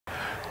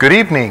Good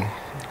evening.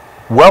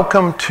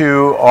 Welcome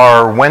to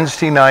our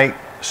Wednesday night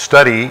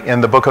study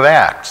in the book of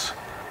Acts.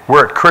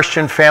 We're at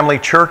Christian Family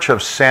Church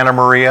of Santa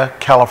Maria,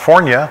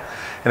 California.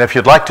 And if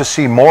you'd like to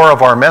see more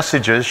of our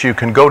messages, you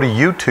can go to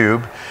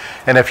YouTube.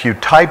 And if you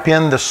type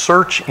in the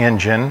search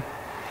engine,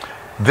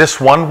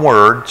 this one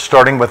word,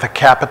 starting with a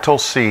capital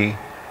C,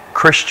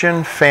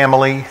 Christian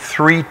Family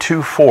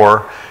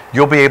 324,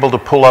 you'll be able to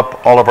pull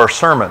up all of our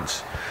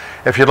sermons.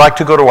 If you'd like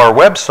to go to our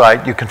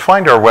website, you can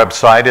find our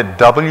website at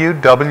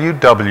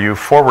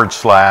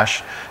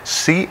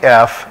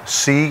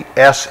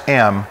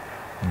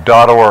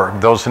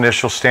www.cfcsm.org. Those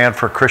initials stand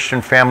for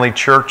Christian Family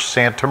Church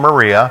Santa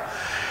Maria.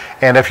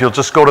 And if you'll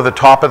just go to the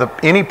top of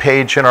any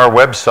page in our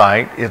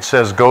website, it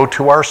says go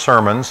to our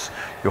sermons.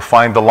 You'll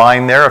find the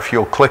line there. If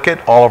you'll click it,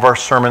 all of our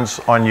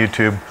sermons on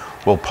YouTube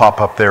will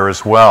pop up there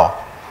as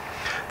well.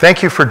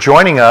 Thank you for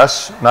joining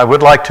us. And I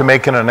would like to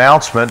make an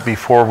announcement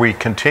before we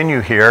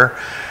continue here.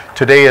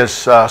 Today is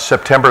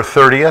September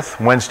 30th,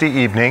 Wednesday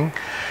evening,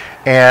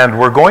 and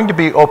we're going to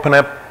be opening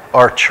up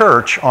our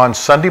church on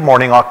Sunday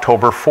morning,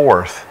 October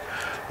 4th.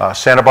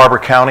 Santa Barbara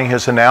County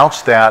has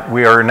announced that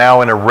we are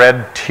now in a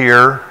red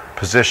tier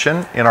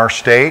position in our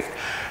state.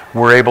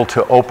 We're able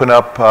to open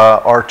up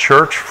our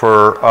church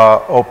for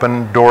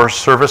open door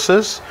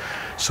services.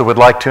 So we'd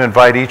like to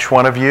invite each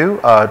one of you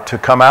to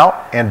come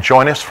out and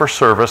join us for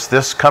service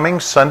this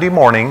coming Sunday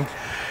morning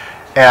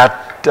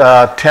at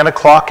 10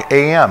 o'clock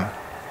a.m.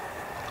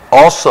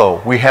 Also,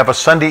 we have a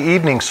Sunday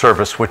evening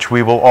service which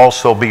we will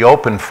also be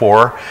open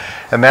for,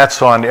 and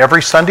that's on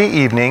every Sunday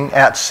evening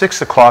at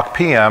 6 o'clock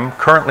p.m.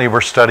 Currently,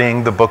 we're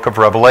studying the book of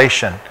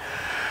Revelation.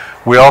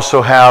 We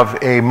also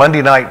have a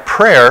Monday night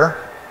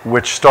prayer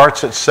which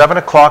starts at 7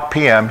 o'clock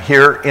p.m.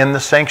 here in the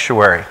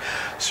sanctuary.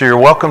 So you're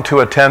welcome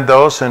to attend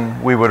those,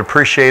 and we would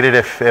appreciate it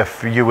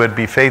if you would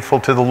be faithful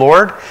to the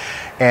Lord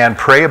and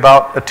pray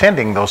about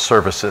attending those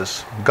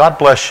services. God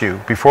bless you.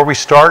 Before we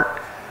start,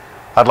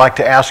 I'd like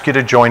to ask you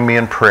to join me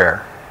in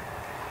prayer.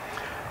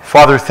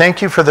 Father,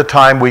 thank you for the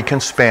time we can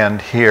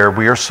spend here.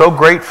 We are so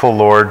grateful,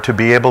 Lord, to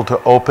be able to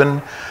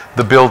open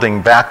the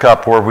building back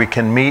up where we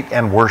can meet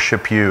and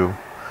worship you.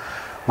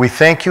 We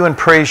thank you and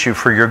praise you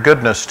for your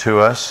goodness to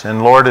us.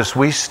 And Lord, as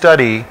we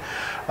study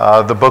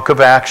the book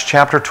of Acts,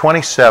 chapter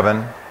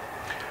 27,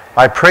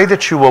 I pray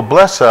that you will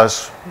bless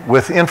us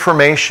with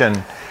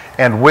information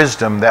and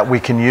wisdom that we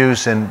can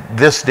use in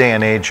this day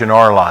and age in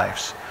our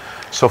lives.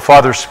 So,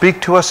 Father, speak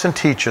to us and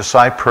teach us,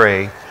 I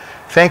pray.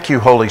 Thank you,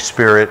 Holy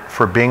Spirit,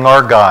 for being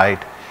our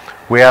guide.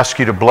 We ask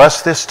you to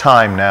bless this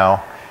time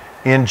now.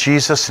 In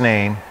Jesus'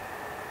 name,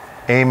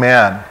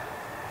 amen.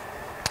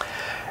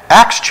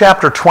 Acts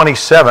chapter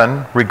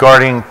 27,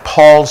 regarding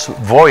Paul's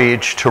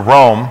voyage to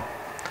Rome.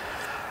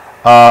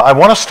 I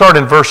want to start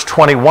in verse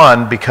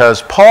 21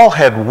 because Paul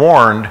had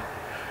warned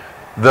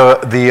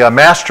the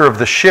master of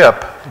the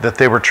ship that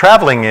they were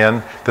traveling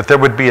in that there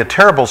would be a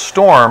terrible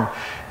storm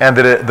and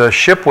that the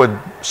ship would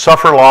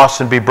suffer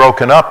loss and be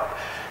broken up.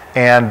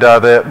 And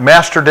the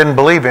master didn't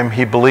believe him.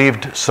 He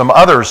believed some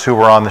others who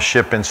were on the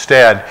ship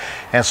instead.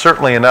 And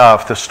certainly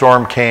enough, the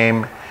storm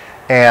came,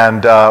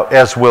 and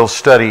as we'll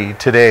study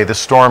today, the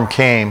storm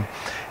came,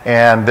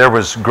 and there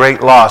was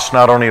great loss,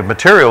 not only of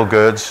material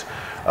goods,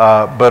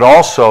 but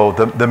also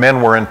the men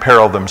were in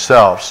peril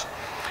themselves.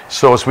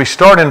 So as we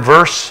start in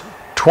verse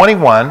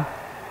 21,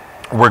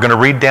 we're going to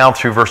read down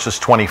through verses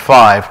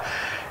 25,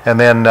 and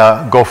then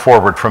go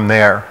forward from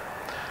there.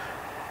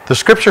 The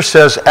scripture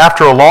says,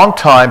 after a long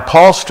time,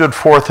 Paul stood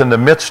forth in the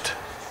midst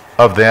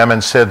of them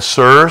and said,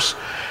 Sirs,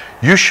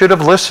 you should have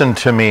listened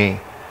to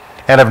me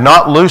and have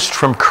not loosed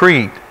from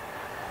Crete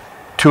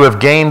to have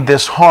gained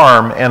this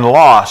harm and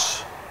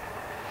loss.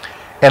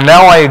 And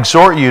now I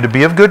exhort you to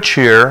be of good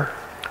cheer,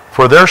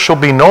 for there shall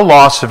be no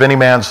loss of any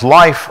man's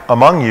life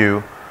among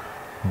you,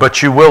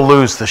 but you will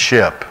lose the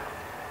ship.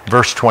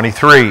 Verse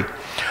 23.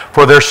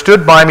 For there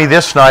stood by me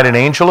this night an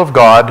angel of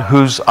God,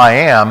 whose I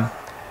am,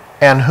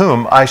 and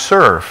whom I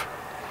serve,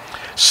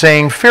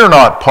 saying, Fear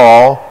not,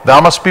 Paul,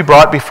 thou must be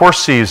brought before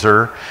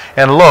Caesar,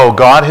 and lo,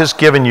 God has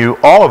given you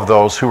all of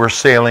those who are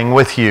sailing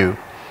with you.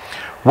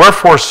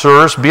 Wherefore,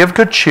 sirs, be of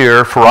good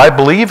cheer, for I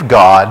believe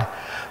God,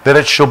 that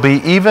it shall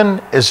be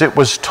even as it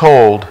was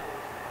told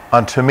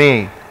unto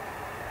me.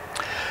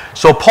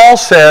 So Paul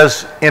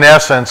says, in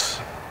essence,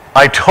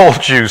 I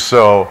told you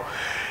so.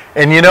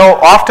 And you know,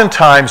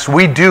 oftentimes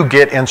we do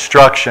get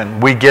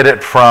instruction. We get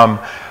it from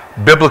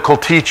biblical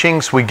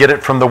teachings, we get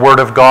it from the Word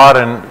of God,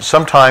 and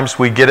sometimes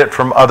we get it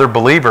from other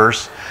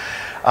believers,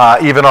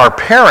 even our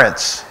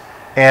parents,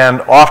 and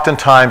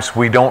oftentimes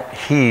we don't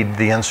heed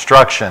the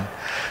instruction.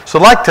 So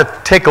I'd like to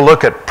take a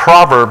look at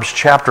Proverbs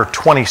chapter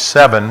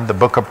 27, the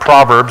book of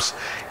Proverbs,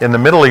 in the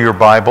middle of your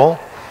Bible.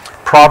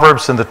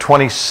 Proverbs in the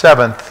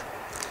 27th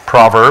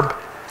proverb.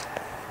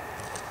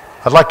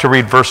 I'd like to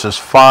read verses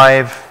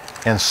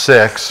 5 and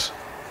 6.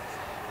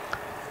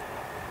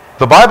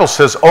 The Bible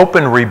says,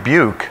 open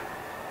rebuke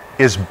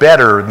is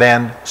better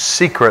than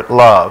secret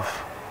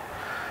love.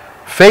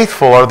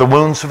 Faithful are the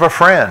wounds of a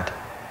friend,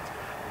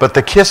 but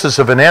the kisses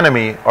of an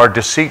enemy are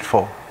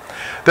deceitful.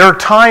 There are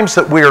times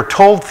that we are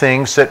told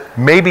things that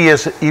maybe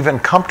isn't even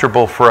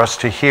comfortable for us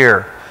to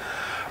hear.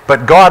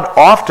 But God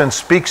often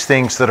speaks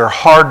things that are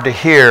hard to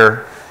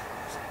hear,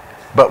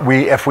 but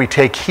if we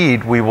take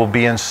heed, we will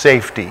be in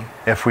safety.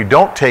 If we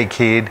don't take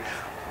heed,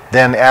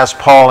 then as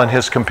Paul and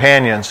his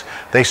companions,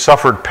 they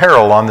suffered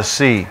peril on the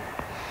sea.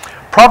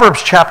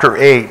 Proverbs chapter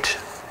 8,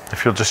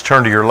 if you'll just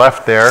turn to your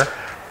left there,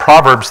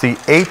 Proverbs the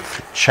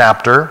 8th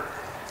chapter,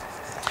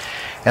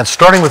 and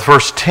starting with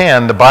verse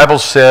 10, the Bible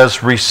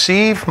says,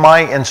 "Receive my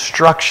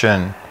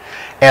instruction,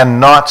 and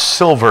not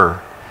silver,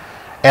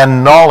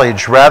 and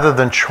knowledge rather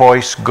than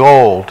choice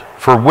gold.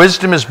 For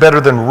wisdom is better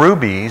than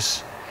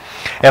rubies,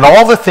 and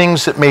all the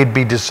things that may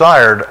be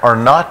desired are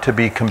not to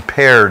be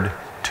compared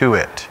to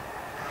it."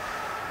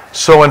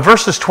 So in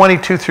verses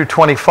 22 through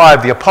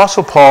 25, the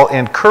Apostle Paul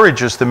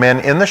encourages the men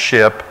in the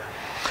ship,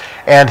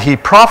 and he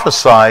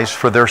prophesies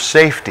for their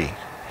safety.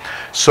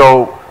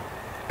 So,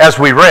 as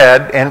we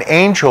read, an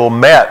angel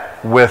met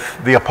with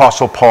the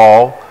Apostle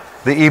Paul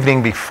the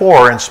evening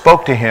before and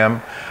spoke to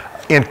him,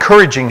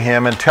 encouraging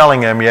him and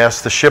telling him,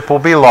 yes, the ship will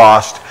be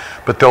lost,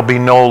 but there'll be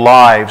no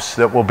lives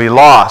that will be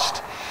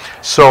lost.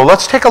 So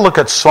let's take a look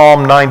at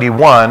Psalm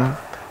 91,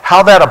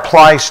 how that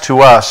applies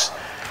to us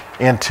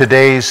in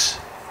today's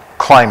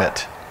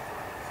climate.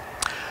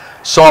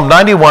 Psalm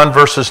 91,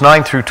 verses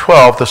 9 through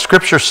 12, the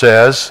scripture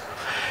says,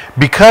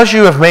 "Because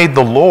you have made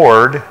the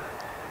Lord,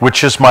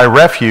 which is my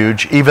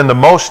refuge, even the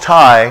Most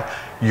High,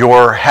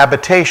 your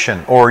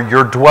habitation," or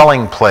your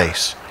dwelling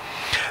place,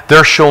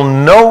 "there shall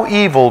no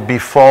evil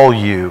befall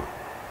you,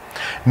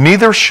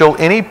 neither shall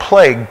any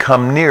plague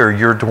come near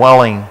your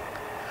dwelling.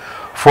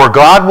 For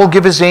God will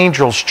give his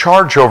angels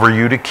charge over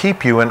you to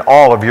keep you in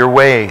all of your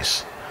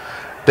ways.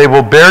 They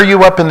will bear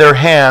you up in their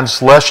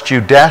hands, lest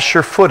you dash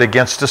your foot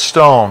against a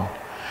stone.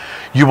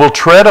 You will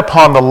tread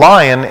upon the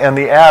lion and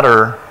the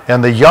adder,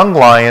 and the young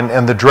lion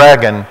and the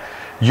dragon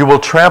you will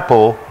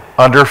trample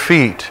under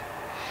feet.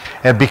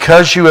 And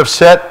because he has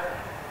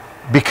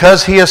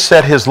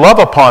set his love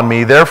upon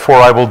me,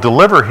 therefore I will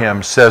deliver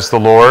him, says the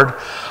Lord.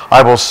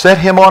 I will set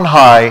him on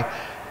high,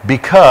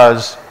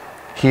 because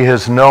he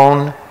has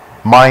known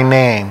my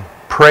name."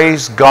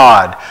 Praise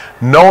God.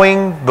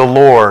 Knowing the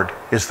Lord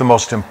is the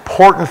most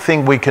important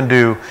thing we can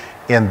do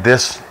in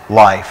this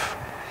life.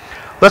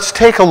 Let's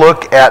take a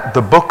look at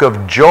the book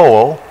of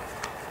Joel.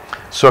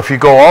 So if you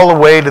go all the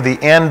way to the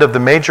end of the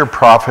major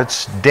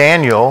prophets,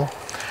 Daniel,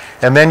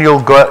 and then you'll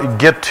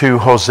get to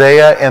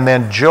Hosea, and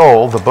then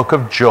Joel, the book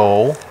of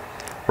Joel,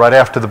 right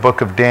after the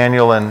book of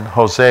Daniel and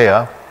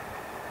Hosea.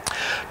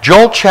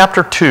 Joel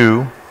chapter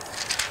 2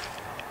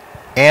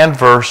 and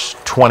verse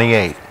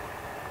 28.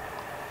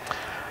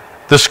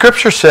 The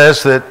scripture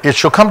says that it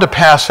shall come to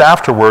pass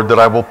afterward that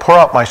I will pour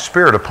out my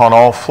spirit upon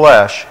all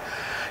flesh.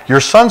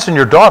 Your sons and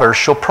your daughters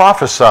shall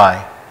prophesy,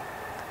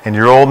 and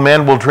your old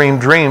men will dream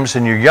dreams,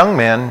 and your young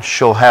men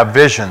shall have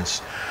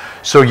visions.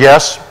 So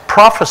yes,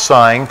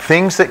 prophesying,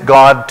 things that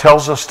God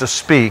tells us to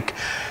speak,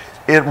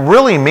 it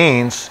really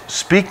means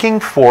speaking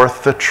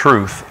forth the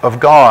truth of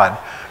God.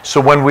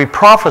 So when we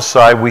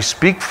prophesy, we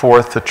speak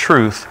forth the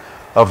truth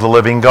of the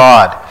living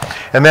God.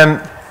 And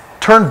then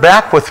turn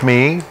back with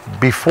me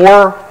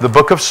before the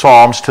book of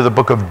Psalms to the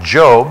book of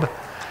Job.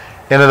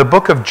 And in the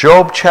book of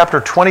Job, chapter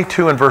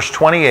 22 and verse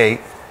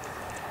 28,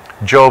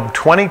 Job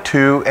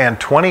 22 and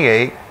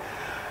 28,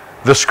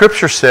 the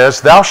scripture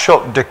says, "Thou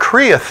shalt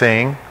decree a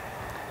thing,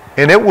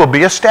 and it will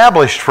be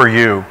established for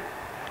you,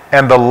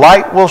 and the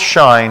light will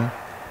shine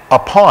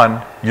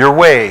upon your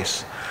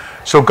ways."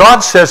 So God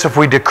says if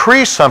we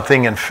decree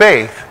something in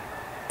faith,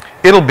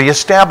 it'll be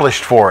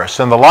established for us,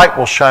 and the light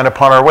will shine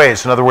upon our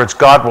ways. In other words,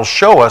 God will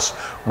show us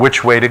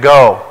which way to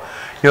go.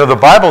 You know, the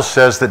Bible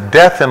says that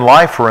death and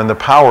life are in the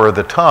power of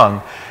the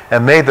tongue,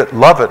 and they that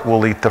love it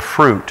will eat the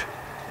fruit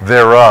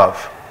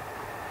thereof.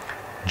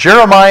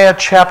 Jeremiah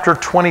chapter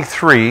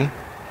 23,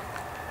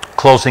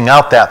 closing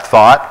out that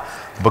thought,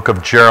 book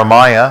of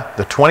Jeremiah,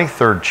 the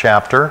 23rd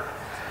chapter,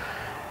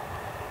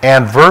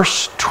 and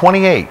verse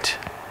 28.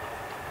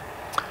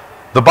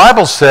 The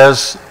Bible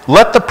says,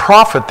 "Let the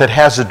prophet that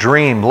has a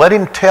dream, let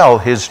him tell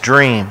his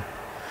dream.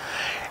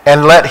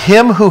 And let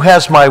him who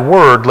has my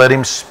word, let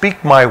him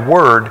speak my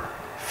word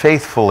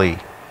faithfully.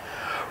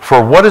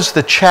 For what is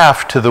the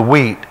chaff to the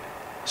wheat,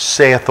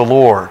 saith the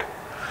Lord."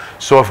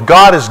 So if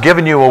God has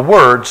given you a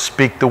word,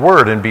 speak the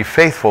word and be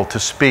faithful to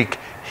speak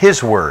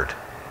his word,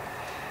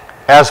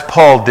 as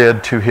Paul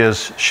did to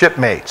his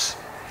shipmates.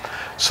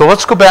 So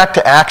let's go back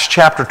to Acts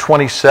chapter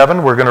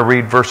 27. We're going to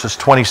read verses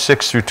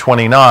 26 through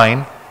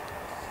 29.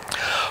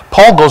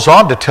 Paul goes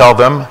on to tell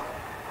them,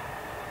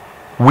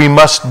 we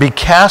must be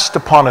cast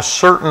upon a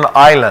certain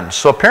island.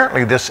 So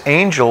apparently this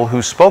angel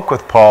who spoke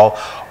with Paul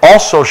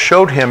also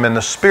showed him in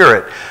the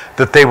spirit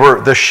that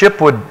the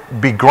ship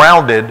would be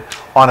grounded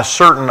on a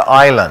certain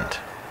island.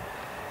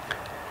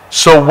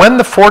 So when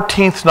the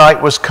 14th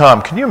night was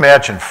come, can you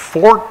imagine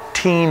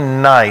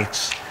 14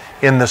 nights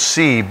in the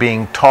sea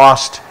being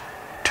tossed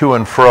to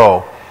and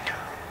fro?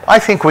 I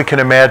think we can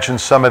imagine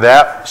some of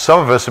that. Some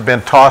of us have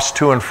been tossed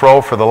to and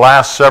fro for the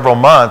last several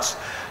months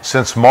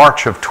since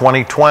March of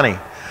 2020.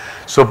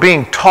 So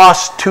being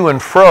tossed to and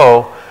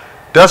fro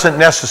doesn't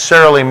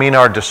necessarily mean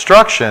our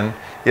destruction.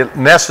 It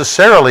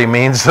necessarily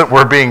means that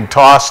we're being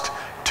tossed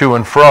to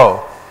and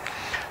fro.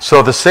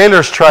 So the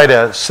sailors try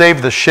to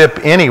save the ship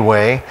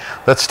anyway.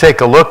 Let's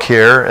take a look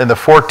here. In the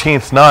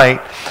 14th night,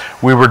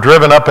 we were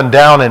driven up and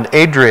down in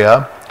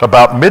Adria.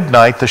 About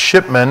midnight, the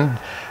shipmen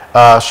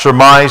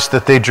surmised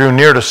that they drew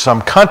near to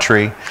some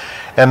country,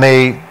 and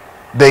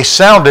they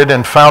sounded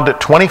and found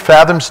it 20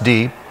 fathoms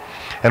deep.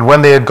 And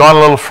when they had gone a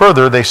little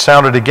further, they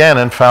sounded again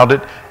and found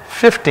it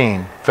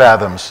 15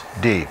 fathoms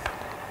deep.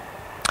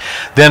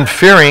 Then,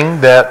 fearing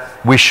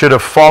that we should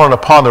have fallen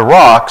upon the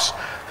rocks,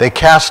 they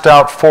cast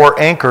out 4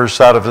 anchors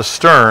out of the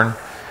stern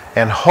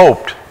and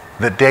hoped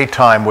that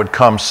daytime would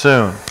come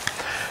soon.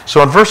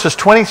 So in verses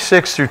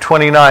 26 through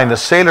 29, the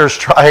sailors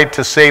tried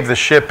to save the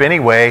ship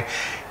anyway,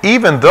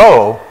 even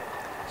though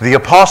the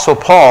Apostle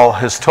Paul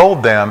has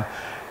told them,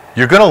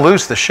 you're going to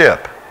lose the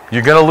ship.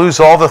 You're going to lose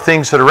all the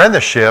things that are in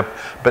the ship,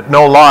 but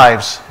no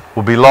lives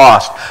will be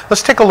lost.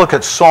 Let's take a look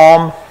at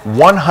Psalm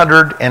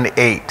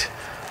 108.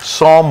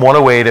 Psalm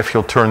 108, if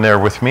you'll turn there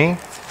with me.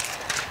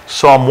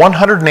 Psalm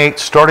 108,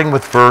 starting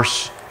with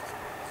verse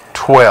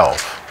 12.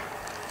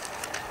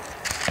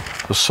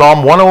 So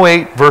Psalm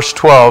 108, verse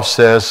 12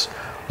 says,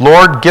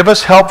 Lord, give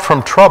us help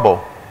from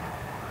trouble,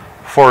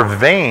 for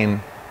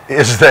vain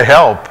is the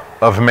help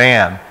of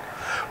man.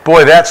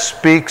 Boy, that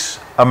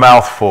speaks a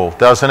mouthful,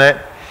 doesn't it?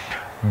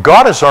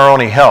 God is our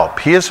only help.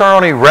 He is our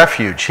only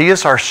refuge. He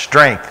is our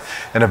strength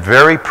and a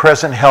very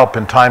present help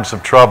in times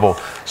of trouble,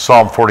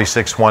 Psalm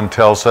 46:1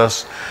 tells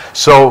us.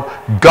 So,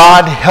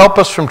 God, help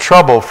us from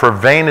trouble, for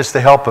vain is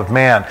the help of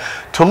man.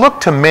 To look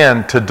to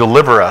men to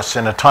deliver us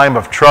in a time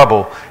of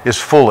trouble is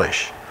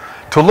foolish.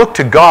 To look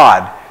to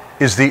God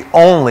is the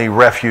only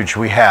refuge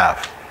we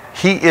have.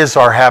 He is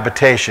our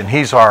habitation.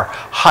 He's our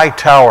high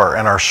tower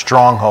and our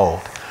stronghold.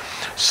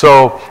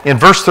 So in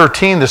verse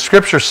 13, the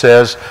scripture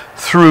says,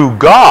 through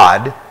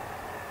God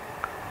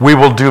we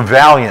will do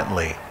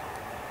valiantly,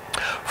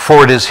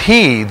 for it is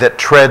He that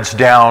treads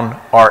down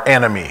our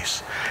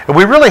enemies. And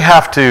we really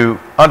have to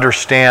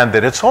understand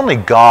that it's only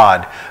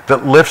God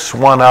that lifts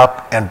one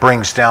up and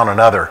brings down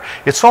another.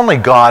 It's only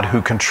God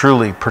who can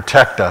truly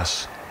protect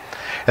us.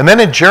 And then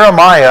in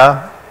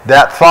Jeremiah,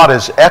 that thought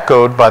is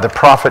echoed by the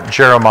prophet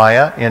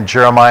Jeremiah in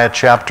Jeremiah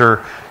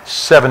chapter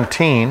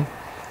 17.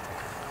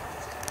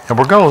 And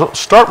we're going to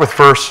start with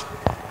verse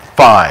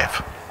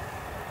 5.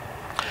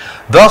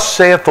 Thus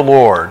saith the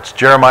Lord,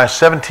 Jeremiah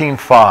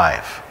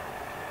 17:5.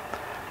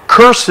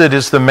 Cursed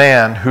is the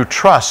man who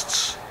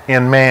trusts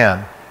in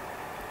man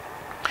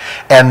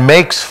and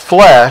makes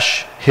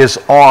flesh his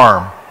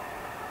arm,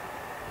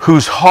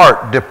 whose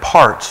heart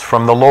departs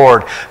from the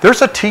Lord.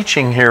 There's a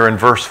teaching here in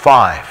verse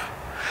 5.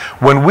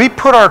 When we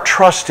put our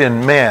trust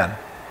in men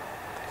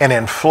and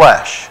in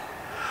flesh,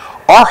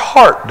 our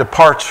heart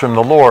departs from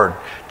the Lord.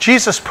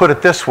 Jesus put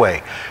it this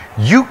way,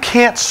 you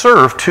can't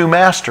serve 2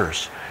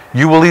 masters.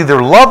 You will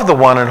either love the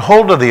one and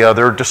hold to the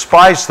other,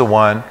 despise the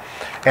one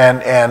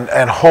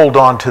and hold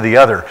on to the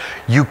other.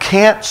 You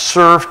can't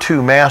serve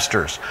 2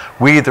 masters.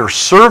 We either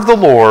serve the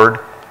Lord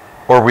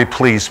or we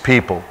please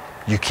people.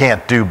 You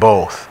can't do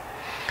both.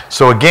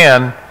 So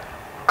again,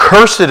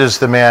 cursed is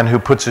the man who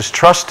puts his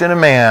trust in a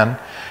man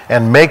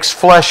and makes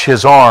flesh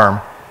his arm,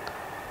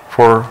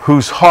 for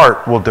whose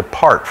heart will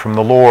depart from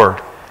the Lord.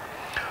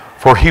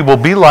 For he will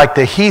be like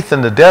the heath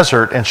in the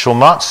desert, and shall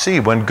not see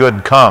when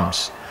good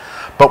comes,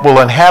 but will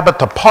inhabit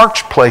the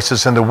parched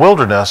places in the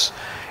wilderness,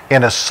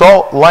 in a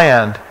salt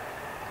land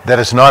that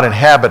is not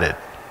inhabited.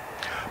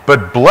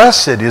 But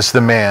blessed is the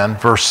man,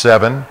 verse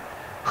 7,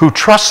 who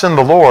trusts in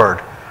the Lord,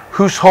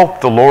 whose hope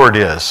the Lord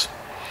is.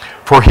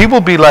 For he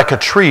will be like a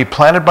tree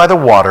planted by the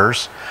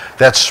waters,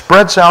 that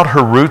spreads out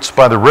her roots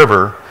by the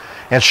river,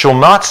 and shall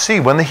not see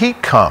when the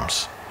heat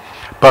comes.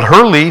 But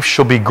her leaf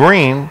shall be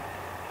green,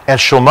 and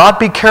shall not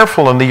be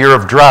careful in the year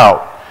of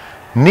drought,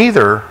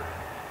 neither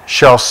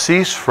shall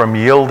cease from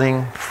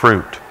yielding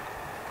fruit.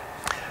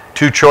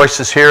 2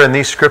 choices here in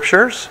these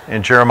scriptures,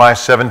 in Jeremiah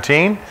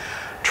 17.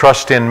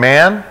 Trust in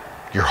man,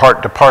 your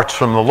heart departs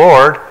from the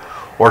Lord,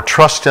 or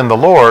trust in the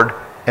Lord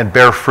and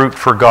bear fruit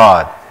for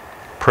God.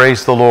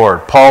 Praise the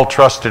Lord. Paul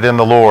trusted in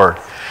the Lord.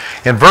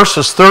 In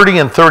verses 30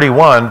 and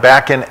 31,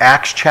 back in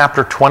Acts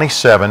chapter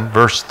 27,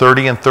 verse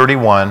 30 and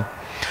 31,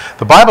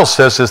 the Bible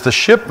says, as the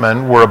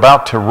shipmen were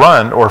about to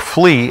run or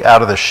flee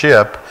out of the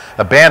ship,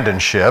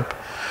 abandoned ship,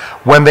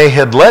 when they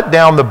had let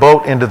down the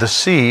boat into the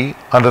sea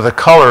under the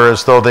color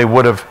as though they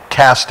would have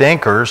cast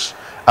anchors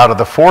out of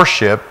the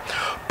foreship,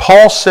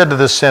 Paul said to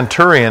the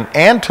centurion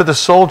and to the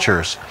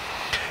soldiers,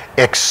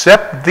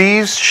 except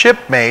these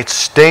shipmates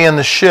stay in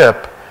the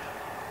ship,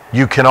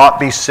 you cannot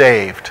be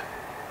saved.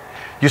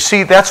 You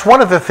see, that's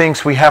one of the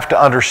things we have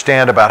to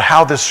understand about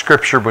how this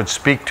scripture would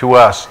speak to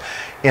us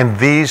in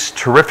these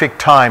terrific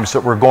times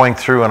that we're going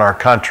through in our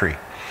country.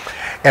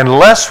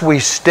 Unless we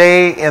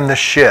stay in the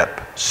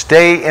ship,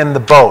 stay in the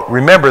boat.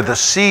 Remember, the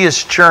sea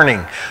is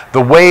churning.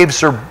 The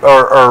waves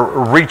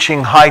are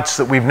reaching heights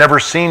that we've never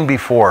seen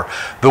before.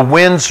 The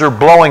winds are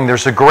blowing.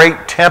 There's a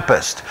great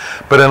tempest.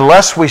 But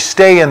unless we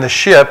stay in the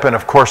ship, and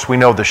of course we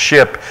know the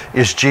ship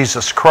is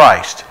Jesus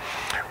Christ,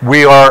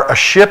 we are a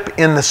ship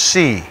in the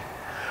sea.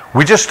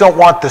 We just don't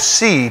want the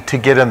sea to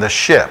get in the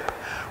ship.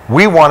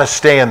 We want to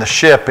stay in the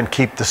ship and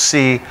keep the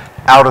sea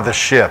out of the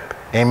ship.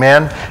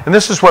 Amen? And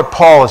this is what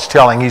Paul is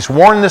telling. He's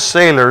warned the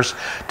sailors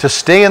to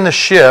stay in the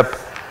ship.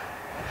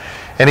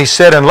 And he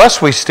said,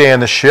 unless we stay in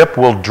the ship,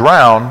 we'll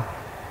drown.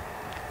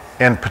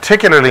 And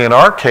particularly in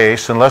our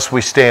case, unless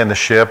we stay in the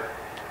ship,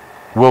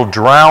 we'll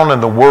drown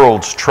in the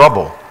world's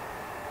trouble.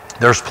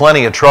 There's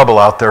plenty of trouble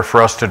out there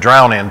for us to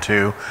drown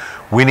into.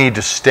 We need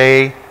to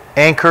stay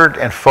anchored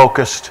and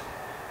focused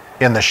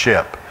in the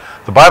ship.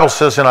 The Bible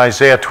says in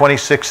Isaiah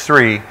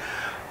 26:3,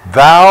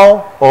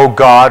 Thou, O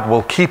God,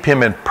 will keep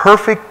him in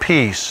perfect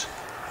peace,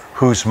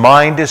 whose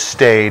mind is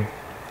stayed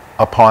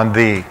upon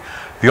thee.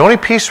 The only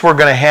peace we're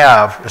going to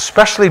have,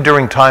 especially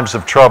during times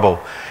of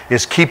trouble,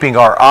 is keeping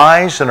our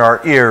eyes and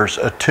our ears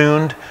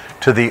attuned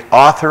to the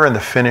author and the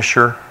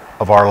finisher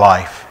of our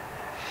life.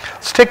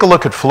 Let's take a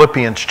look at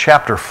Philippians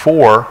chapter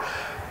 4.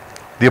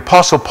 The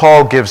Apostle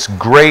Paul gives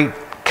great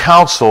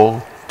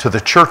counsel to the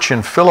church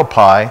in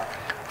Philippi.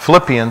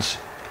 Philippians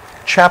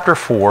chapter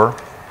 4.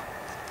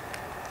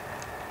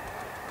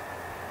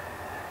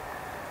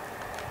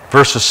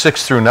 Verses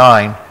 6 through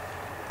 9.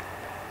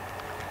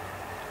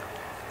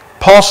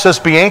 Paul says,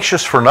 Be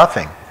anxious for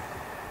nothing,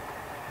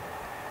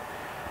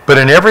 but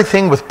in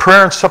everything with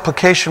prayer and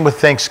supplication with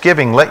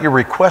thanksgiving, let your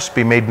requests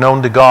be made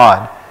known to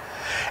God.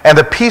 And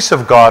the peace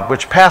of God,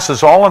 which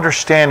passes all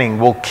understanding,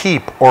 will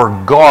keep or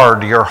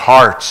guard your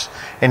hearts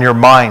and your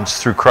minds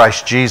through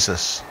Christ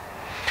Jesus.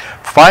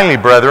 Finally,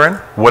 brethren,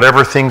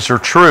 whatever things are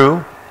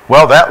true,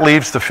 well, that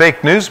leaves the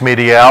fake news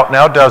media out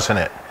now, doesn't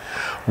it?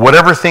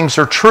 Whatever things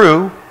are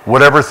true,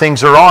 whatever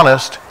things are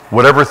honest,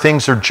 whatever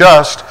things are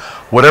just,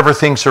 whatever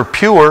things are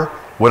pure,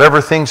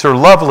 whatever things are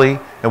lovely,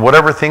 and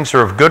whatever things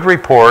are of good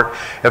report,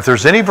 if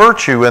there's any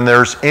virtue and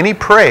there's any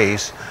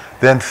praise,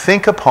 then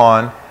think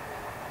upon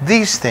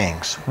these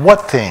things.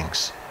 What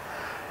things?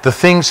 The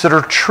things that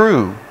are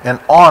true and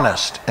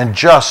honest and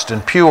just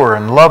and pure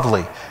and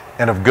lovely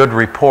and of good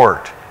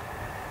report.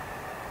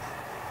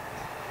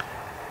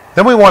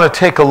 Then we want to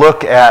take a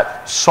look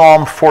at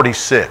Psalm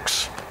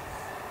 46.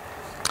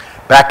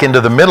 Back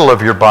into the middle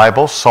of your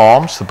Bible,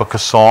 Psalms, the book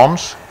of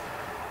Psalms,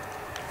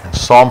 and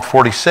Psalm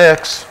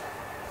 46.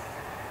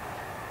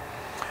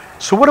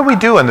 So what do we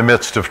do in the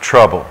midst of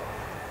trouble?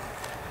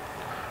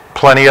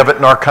 Plenty of it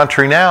in our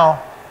country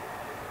now.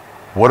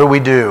 What do we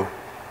do?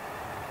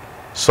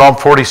 Psalm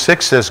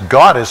 46 says,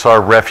 God is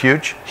our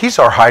refuge. He's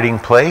our hiding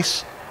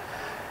place.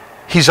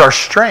 He's our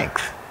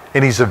strength.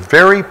 And He's a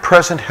very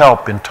present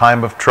help in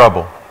time of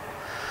trouble.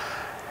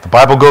 The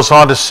Bible goes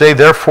on to say,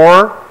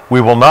 Therefore, we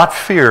will not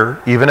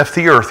fear, even if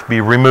the earth be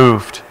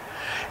removed,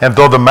 and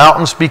though the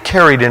mountains be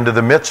carried into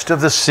the midst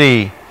of the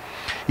sea,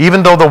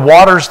 even though the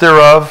waters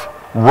thereof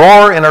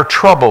roar and are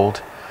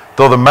troubled,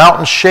 though the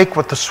mountains shake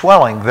with the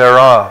swelling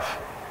thereof.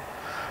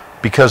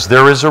 Because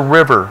there is a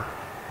river,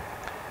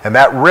 and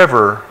that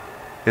river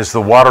is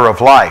the water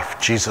of life,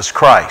 Jesus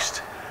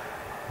Christ.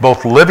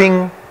 Both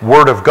living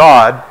Word of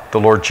God, the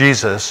Lord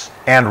Jesus,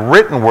 and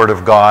written Word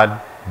of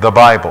God, the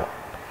Bible.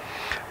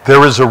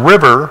 There is a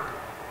river,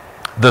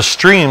 the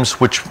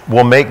streams which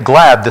will make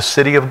glad the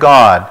city of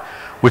God,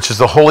 which is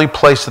the holy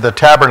place of the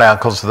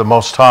tabernacles of the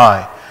Most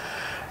High.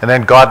 And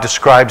then God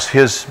describes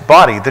His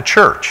body, the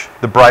church,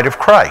 the bride of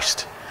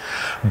Christ.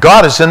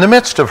 God is in the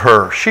midst of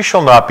her. She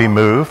shall not be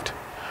moved.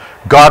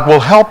 God will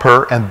help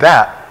her, and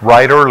that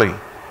right early.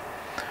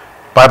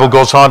 The Bible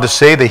goes on to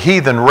say the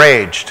heathen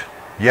raged.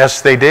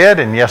 Yes, they did,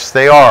 and yes,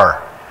 they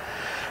are.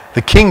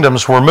 The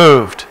kingdoms were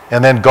moved,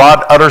 and then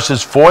God utters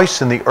His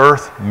voice, and the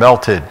earth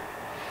melted.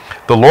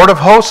 The Lord of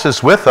hosts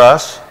is with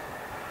us.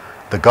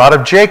 The God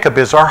of Jacob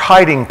is our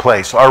hiding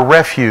place, our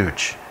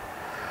refuge.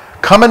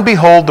 Come and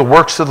behold the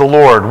works of the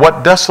Lord,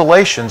 what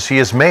desolations He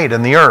has made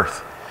in the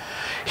earth.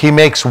 He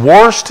makes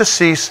wars to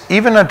cease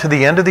even unto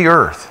the end of the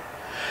earth.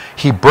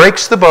 He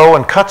breaks the bow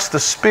and cuts the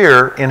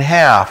spear in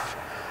half,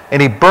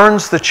 and He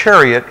burns the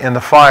chariot in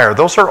the fire.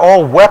 Those are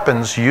all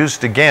weapons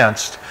used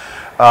against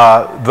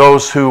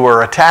those who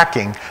are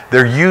attacking.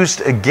 They're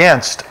used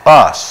against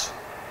us.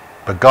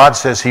 But God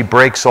says He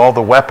breaks all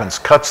the weapons,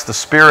 cuts the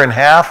spear in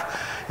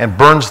half, and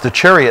burns the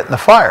chariot in the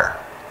fire.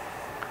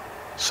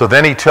 So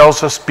then He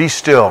tells us, be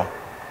still,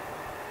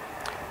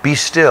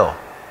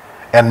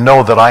 and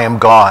know that I am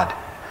God.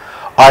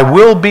 I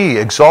will be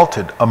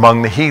exalted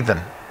among the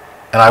heathen,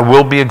 and I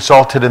will be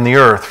exalted in the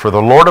earth, for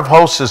the Lord of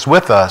hosts is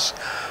with us.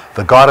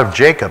 The God of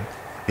Jacob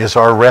is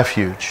our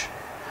refuge.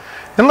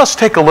 Then let's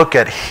take a look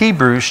at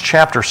Hebrews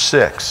chapter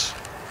 6.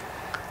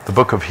 The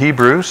book of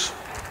Hebrews,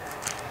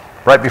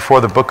 right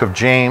before the book of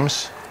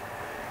James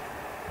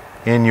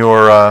in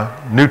your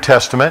New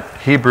Testament,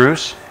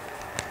 Hebrews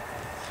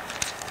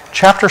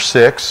chapter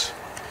 6.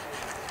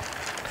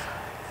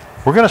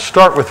 We're going to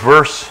start with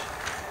verse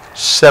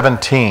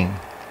 17.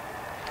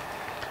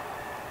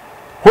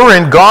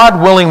 Wherein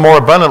God, willing more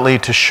abundantly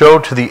to show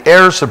to the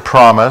heirs of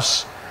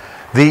promise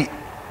the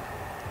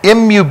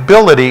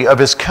immutability of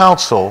his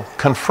counsel,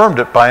 confirmed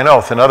it by an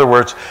oath. In other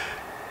words,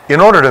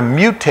 in order to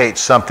mutate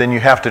something, you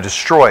have to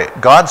destroy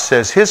it. God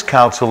says his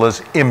counsel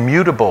is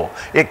immutable.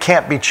 It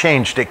can't be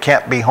changed. It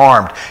can't be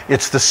harmed.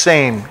 It's the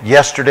same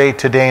yesterday,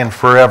 today, and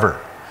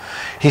forever.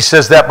 He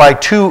says that by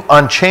two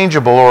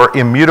unchangeable or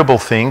immutable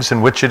things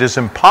in which it is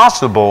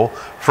impossible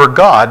for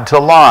God to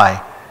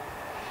lie,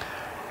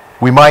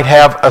 we might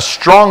have a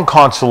strong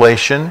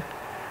consolation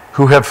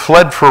who have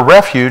fled for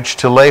refuge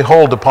to lay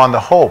hold upon the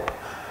hope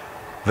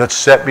that's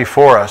set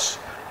before us.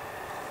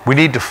 We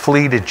need to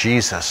flee to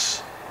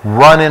Jesus.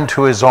 Run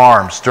into his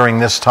arms during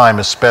this time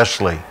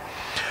especially,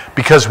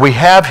 because we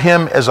have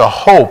him as a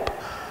hope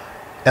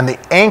and the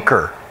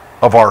anchor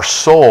of our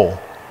soul,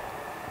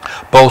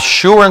 both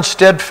sure and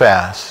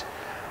steadfast,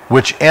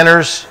 which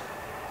enters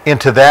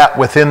into that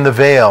within the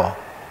veil.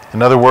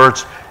 In other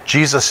words,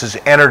 Jesus has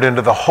entered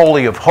into the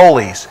Holy of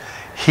Holies.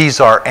 He's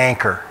our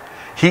anchor.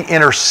 He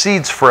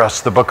intercedes for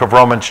us, the book of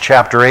Romans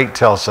chapter 8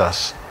 tells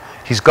us.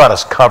 He's got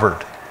us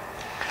covered.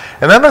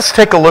 And then let's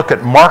take a look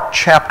at Mark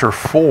chapter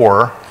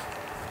 4.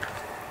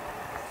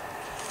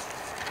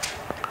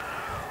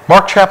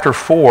 Mark chapter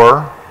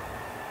 4,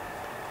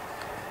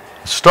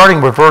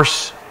 starting with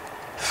verse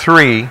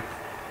 3.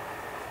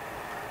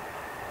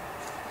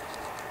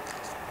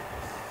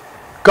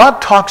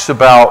 God talks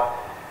about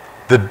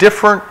the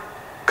different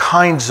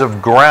kinds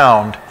of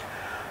ground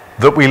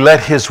that we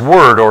let his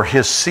word or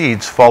his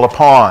seeds fall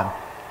upon.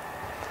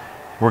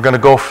 We're going to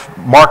go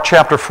Mark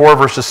chapter 4,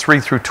 verses 3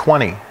 through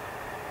 20.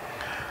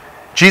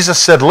 Jesus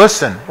said,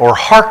 "Listen," or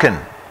hearken,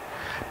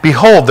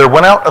 "behold, there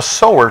went out a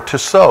sower to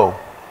sow.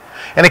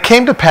 And it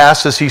came to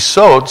pass, as he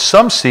sowed,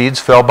 some seeds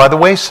fell by the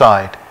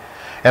wayside,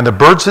 and the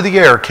birds of the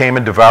air came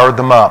and devoured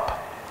them up.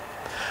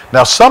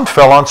 Now some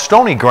fell on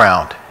stony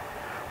ground,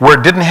 where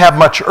it didn't have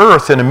much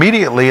earth, and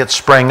immediately it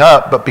sprang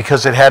up, but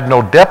because it had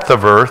no depth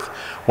of earth,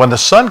 when the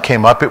sun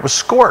came up, it was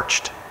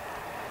scorched.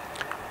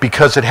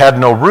 Because it had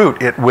no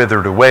root, it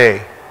withered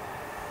away."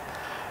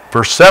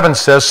 Verse 7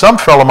 says, "Some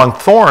fell among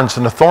thorns,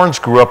 and the thorns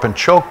grew up and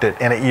choked it,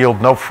 and it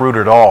yielded no fruit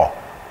at all.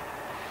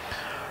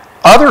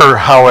 Other,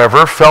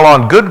 however, fell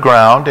on good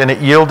ground, and it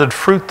yielded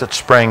fruit that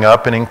sprang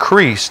up and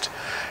increased,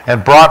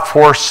 and brought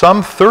forth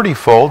some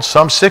 30-fold,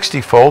 some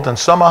 60-fold, and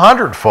some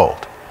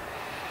 100-fold.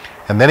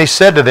 And then he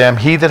said to them,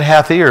 He that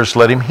hath ears,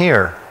 let him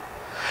hear.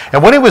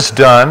 And when he was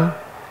done,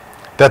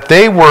 that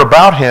they were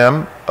about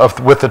him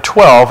with the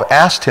 12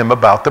 asked him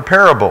about the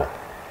parable.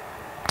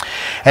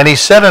 And he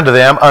said unto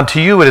them, Unto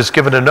you it is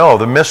given to know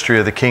the mystery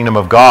of the kingdom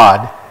of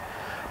God,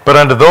 but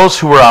unto those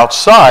who are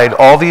outside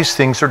all these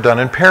things are done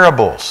in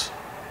parables,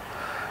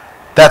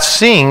 that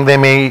seeing they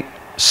may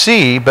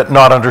see but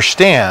not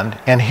understand,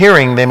 and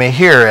hearing they may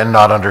hear and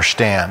not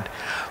understand,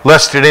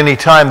 lest at any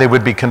time they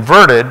would be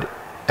converted,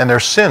 and their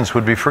sins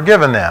would be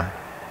forgiven them.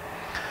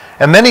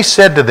 And then he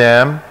said to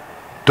them,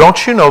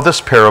 Don't you know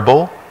this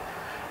parable?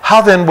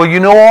 How then will you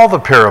know all the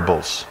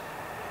parables?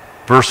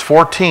 Verse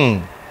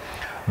 14,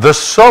 The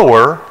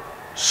sower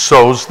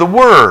sows the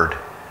word.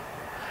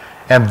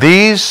 And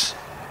these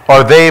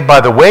are they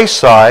by the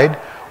wayside,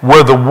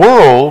 where the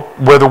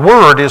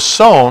word is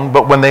sown,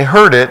 but when they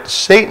heard it,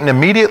 Satan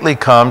immediately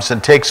comes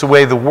and takes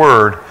away the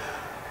word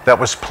that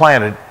was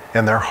planted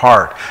in their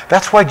heart.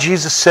 That's why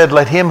Jesus said,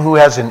 let him who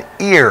has an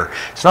ear.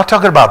 He's not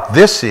talking about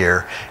this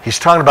ear. He's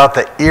talking about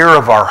the ear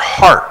of our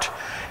heart.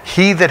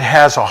 He that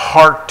has a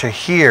heart to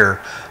hear,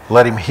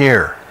 let him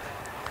hear.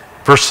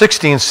 Verse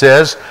 16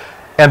 says,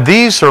 And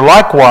these are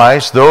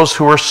likewise those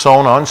who are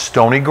sown on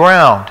stony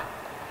ground,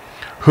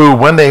 who,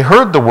 when they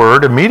heard the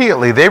word,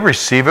 immediately they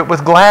receive it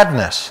with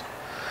gladness.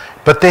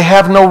 But they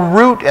have no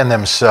root in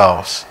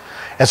themselves.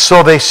 And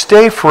so they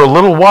stay for a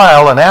little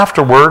while, and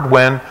afterward,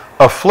 when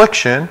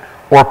affliction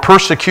or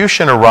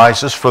persecution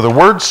arises for the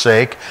word's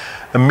sake,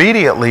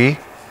 immediately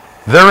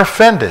they're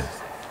offended.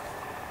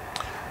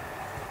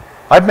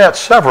 I've met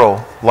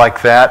several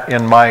like that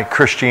in my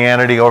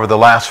Christianity over the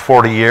last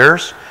 40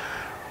 years,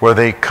 where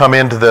they come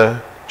into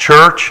the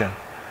church and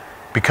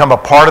become a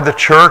part of the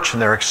church,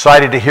 and they're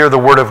excited to hear the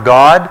Word of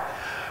God.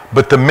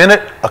 But the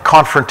minute a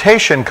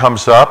confrontation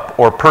comes up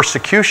or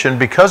persecution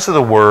because of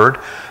the Word,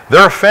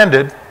 they're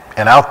offended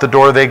and out the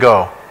door they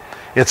go.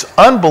 It's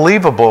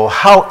unbelievable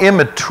how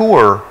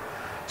immature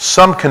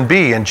some can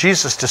be, and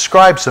Jesus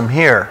describes them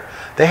here.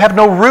 They have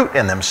no root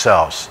in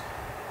themselves,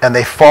 and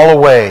they fall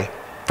away.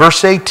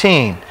 Verse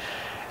 18,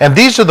 And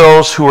these are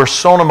those who are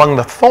sown among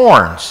the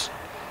thorns,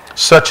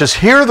 such as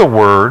hear the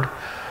word,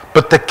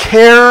 but the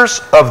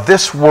cares of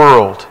this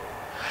world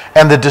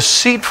and the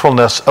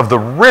deceitfulness of the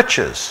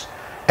riches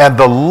and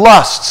the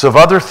lusts of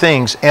other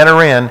things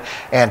enter in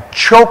and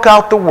choke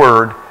out the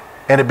word,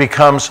 and it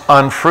becomes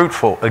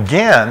unfruitful.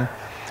 Again,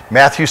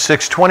 Matthew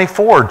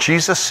 6:24,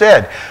 Jesus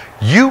said,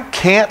 you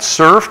can't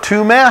serve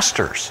two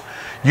masters.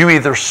 You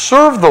either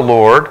serve the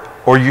Lord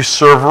or you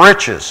serve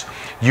riches.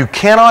 You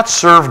cannot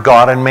serve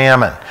God and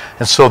mammon.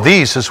 And so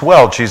these as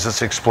well,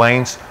 Jesus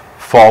explains,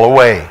 fall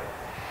away.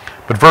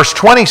 But verse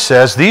 20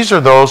 says, these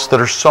are those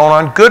that are sown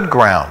on good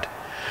ground,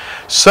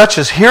 such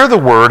as hear the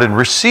word and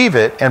receive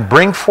it and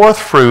bring forth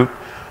fruit,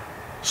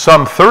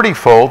 some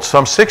 30-fold,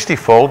 some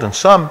 60-fold, and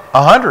some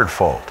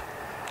 100-fold.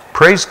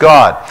 Praise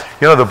God.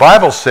 You know, the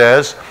Bible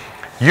says,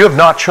 you have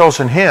not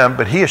chosen him,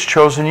 but he has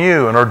chosen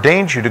you and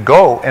ordained you to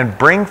go and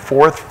bring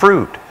forth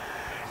fruit,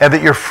 and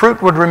that your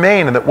fruit would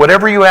remain, and that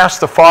whatever you ask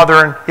the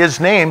Father in his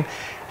name,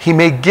 he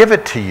may give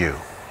it to you.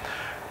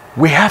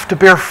 We have to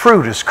bear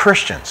fruit as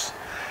Christians.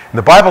 And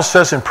the Bible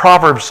says in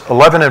Proverbs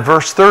 11 and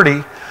verse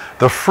 30,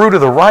 the fruit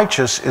of the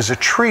righteous is a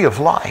tree of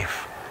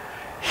life.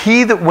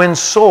 He that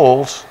wins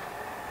souls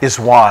is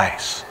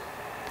wise.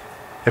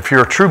 If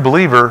you're a true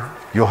believer,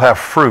 you'll have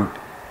fruit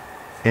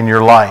in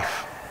your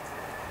life.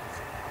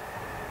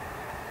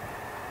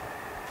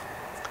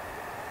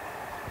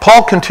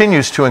 Paul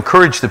continues to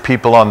encourage the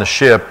people on the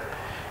ship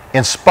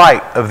in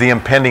spite of the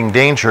impending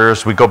danger.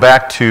 As we go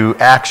back to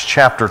Acts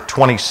chapter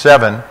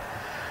 27,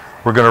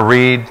 we're going to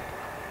read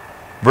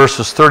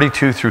verses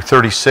 32 through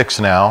 36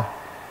 now.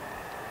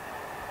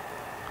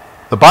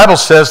 The Bible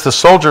says the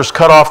soldiers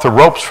cut off the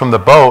ropes from the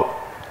boat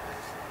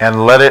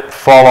and let it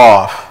fall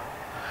off.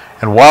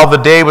 And while the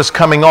day was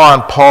coming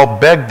on, Paul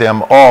begged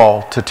them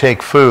all to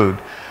take food,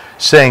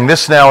 saying,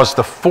 this now is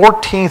the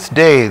 14th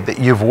day that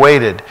you've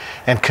waited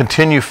and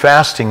continue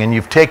fasting, and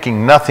you've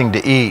taken nothing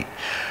to eat.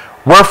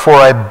 Wherefore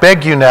I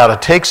beg you now to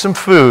take some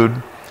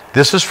food.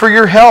 This is for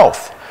your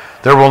health.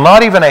 There will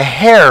not even a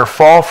hair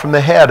fall from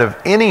the head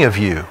of any of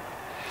you.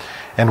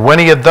 And when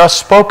he had thus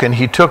spoken,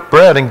 he took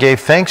bread and gave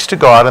thanks to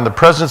God in the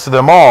presence of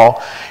them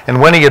all. And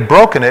when he had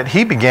broken it,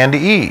 he began to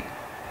eat.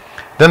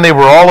 Then they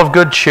were all of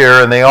good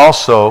cheer, and they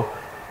also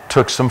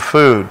took some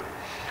food.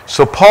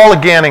 So Paul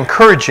again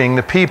encouraging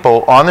the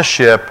people on the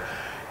ship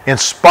in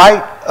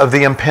spite of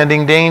the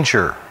impending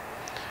danger.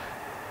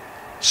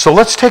 So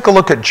let's take a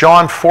look at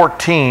John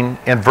 14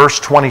 and verse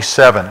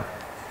 27.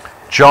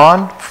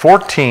 John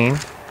 14,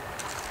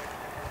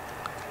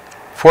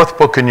 fourth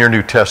book in your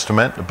New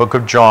Testament, the book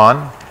of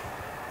John,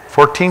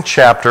 14th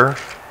chapter,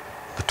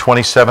 the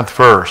 27th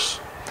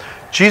verse.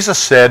 Jesus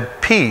said,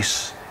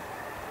 peace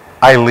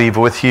I leave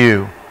with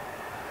you.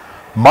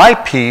 My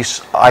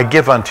peace I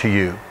give unto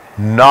you.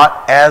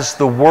 Not as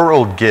the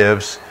world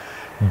gives,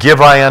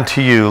 give I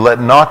unto you. Let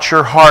not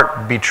your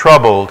heart be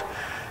troubled,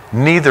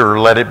 neither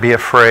let it be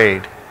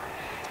afraid.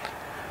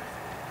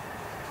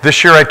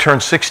 This year I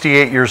turned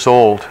 68 years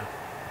old.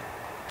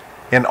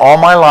 In all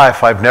my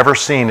life, I've never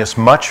seen as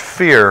much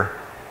fear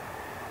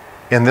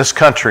in this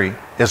country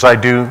as I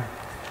do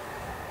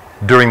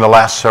during the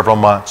last several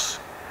months.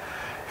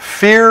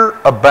 Fear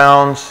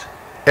abounds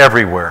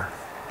everywhere.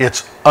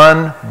 It's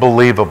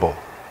unbelievable.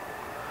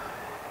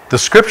 The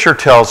scripture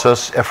tells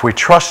us if we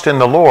trust in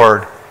the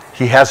Lord,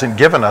 he hasn't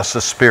given us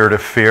a spirit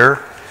of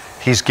fear.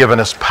 He's given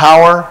us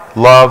power,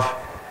 love,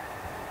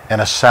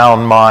 and a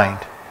sound mind.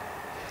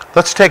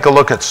 Let's take a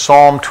look at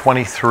Psalm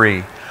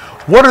 23.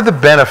 What are the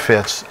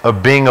benefits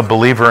of being a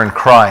believer in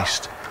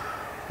Christ?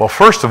 Well,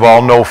 first of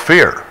all, no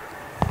fear.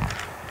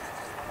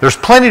 There's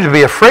plenty to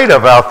be afraid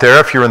of out there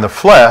if you're in the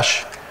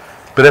flesh,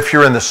 but if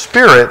you're in the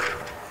spirit,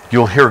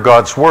 you'll hear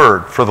God's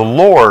word. For the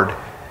Lord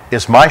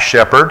is my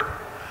shepherd,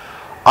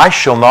 I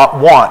shall not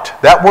want.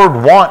 That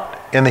word want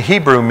in the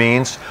Hebrew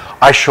means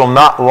I shall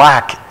not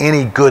lack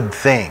any good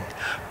thing.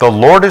 The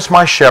Lord is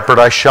my shepherd,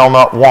 I shall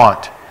not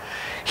want.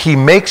 He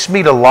makes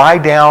me to lie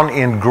down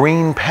in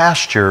green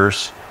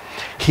pastures.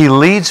 He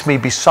leads me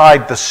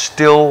beside the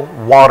still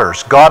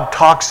waters. God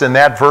talks in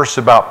that verse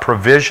about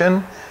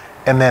provision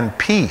and then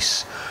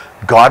peace.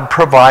 God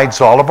provides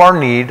all of our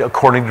need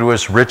according to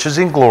his riches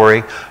in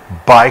glory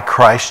by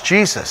Christ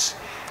Jesus.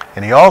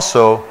 And he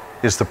also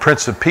is the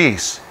Prince of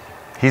Peace.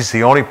 He's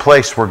the only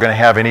place we're going to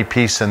have any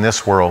peace in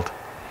this world.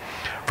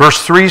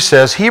 Verse 3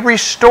 says, he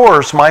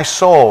restores my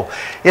soul.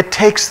 It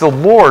takes the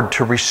Lord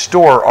to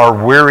restore our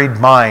wearied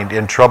mind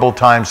in troubled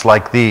times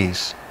like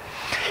these.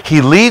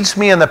 He leads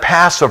me in the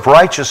paths of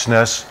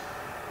righteousness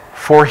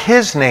for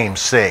his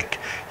name's sake.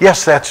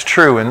 Yes, that's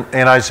true. In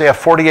Isaiah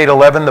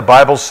 48:11, the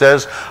Bible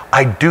says,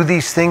 I do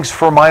these things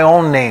for my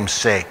own name's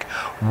sake.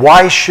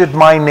 Why should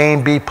my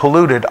name be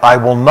polluted? I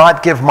will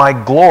not give my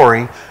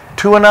glory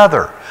to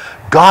another.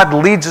 God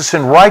leads us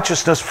in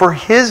righteousness for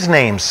his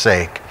name's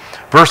sake.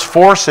 Verse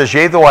 4 says,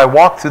 yea, though I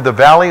walk through the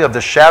valley of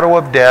the shadow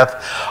of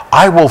death,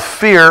 I will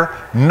fear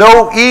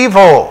no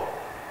evil.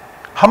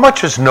 How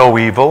much is no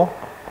evil?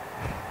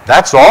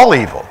 That's all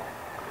evil.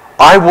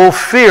 I will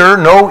fear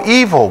no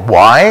evil.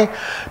 Why?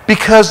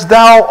 Because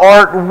thou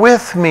art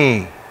with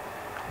me.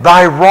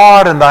 Thy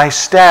rod and thy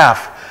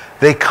staff,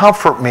 they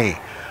comfort me.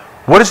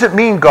 What does it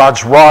mean,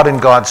 God's rod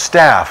and God's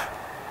staff?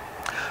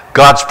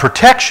 God's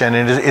protection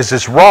is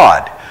his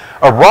rod.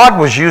 A rod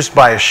was used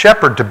by a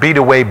shepherd to beat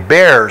away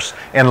bears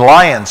and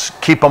lions,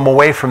 keep them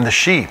away from the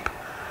sheep.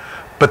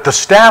 But the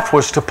staff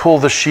was to pull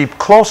the sheep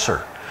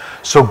closer.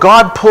 So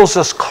God pulls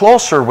us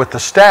closer with the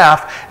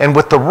staff, and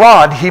with the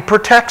rod, he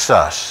protects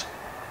us.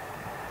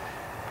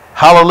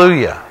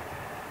 Hallelujah.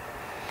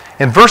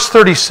 In verse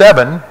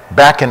 37,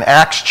 back in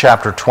Acts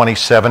chapter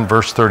 27,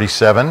 verse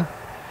 37,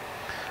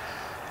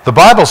 the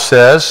Bible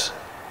says,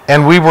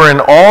 "And we were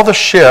in all the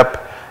ship,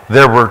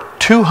 there were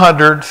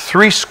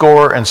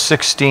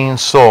 216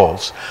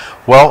 souls."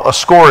 Well, a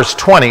score is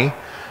 20,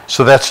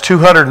 so that's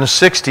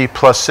 260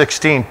 plus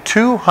 16,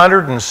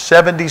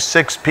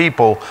 276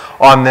 people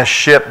on this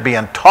ship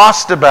being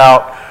tossed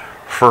about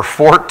for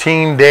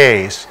 14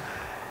 days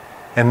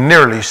and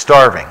nearly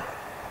starving.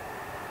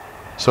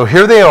 So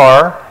here they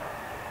are.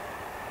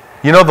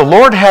 You know, the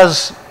Lord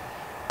has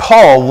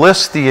Paul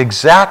list the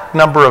exact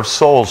number of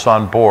souls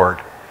on board.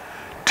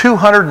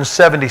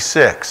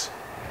 276.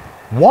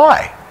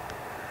 Why?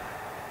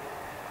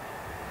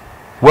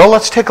 Well,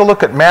 let's take a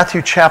look at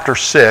Matthew chapter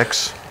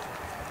 6.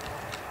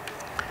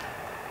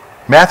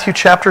 Matthew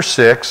chapter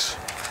 6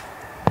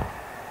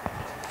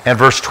 and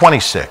verse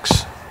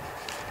 26.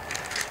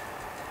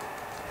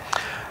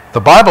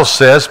 The Bible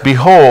says,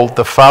 "Behold,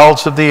 the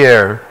fowls of the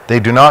air, they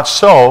do not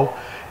sow,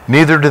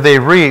 neither do they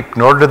reap,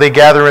 nor do they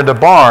gather into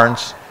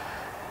barns,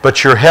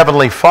 but your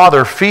heavenly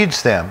Father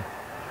feeds them.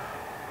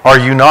 Are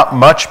you not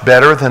much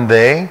better than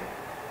they?"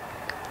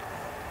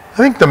 I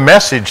think the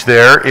message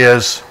there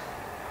is,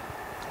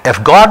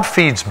 if God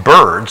feeds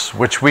birds,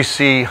 which we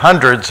see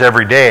hundreds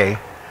every day,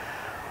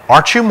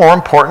 aren't you more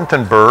important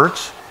than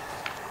birds?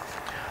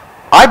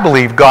 I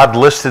believe God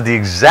listed the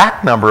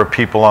exact number of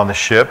people on the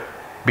ship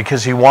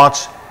because he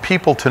wants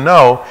people to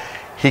know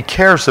he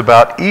cares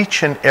about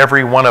each and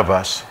every one of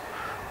us.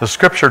 The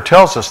scripture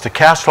tells us to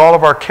cast all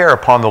of our care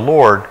upon the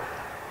Lord,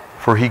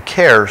 for he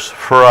cares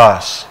for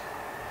us.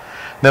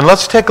 Then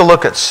let's take a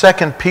look at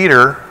 2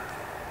 Peter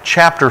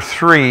chapter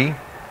 3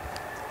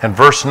 and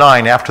verse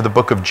 9 after the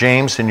book of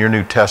James in your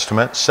New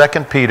Testament.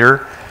 2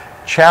 Peter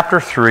chapter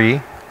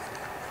 3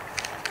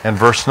 and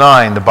verse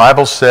 9. The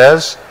Bible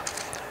says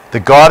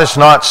that God is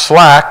not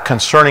slack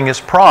concerning his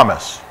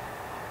promise,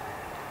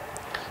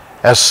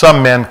 as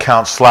some men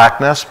count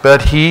slackness,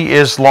 but he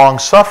is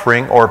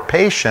long-suffering or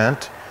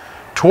patient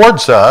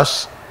towards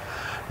us,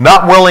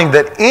 not willing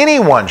that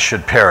anyone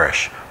should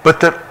perish, but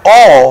that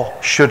all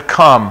should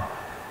come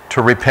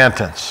to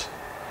repentance.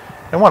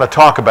 I want to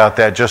talk about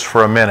that just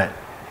for a minute.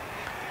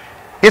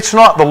 It's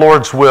not the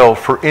Lord's will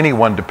for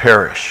anyone to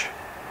perish.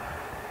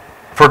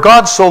 For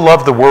God so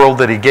loved the world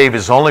that he gave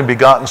his only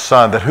begotten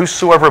Son, that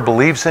whosoever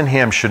believes in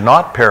him should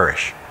not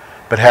perish,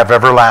 but have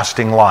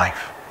everlasting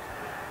life.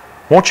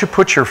 Won't you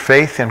put your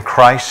faith in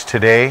Christ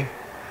today?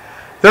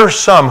 There are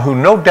some who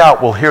no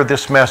doubt will hear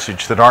this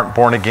message that aren't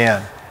born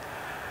again.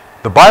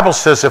 The Bible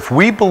says if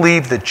we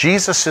believe that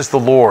Jesus is the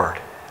Lord,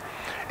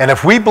 and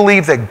if we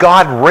believe that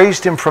God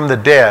raised him from the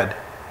dead,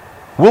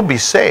 we'll be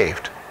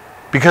saved.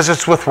 Because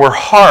it's with our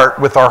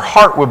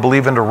heart we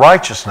believe into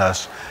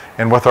righteousness,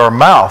 and with our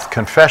mouth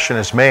confession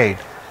is made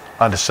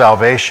unto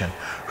salvation.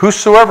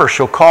 Whosoever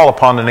shall call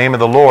upon the name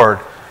of the Lord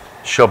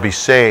shall be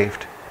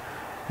saved.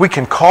 We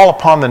can call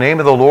upon the name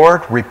of the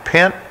Lord,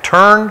 repent,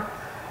 turn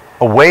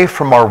away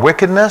from our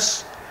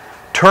wickedness,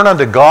 turn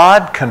unto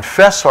God,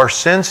 confess our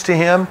sins to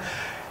him,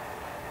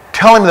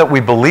 tell him that we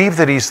believe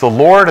that he's the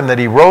Lord and that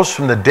he rose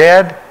from the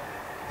dead,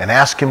 and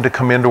ask him to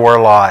come into our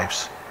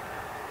lives.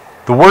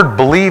 The word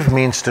believe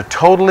means to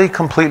totally,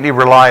 completely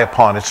rely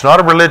upon. It's not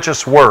a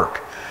religious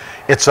work.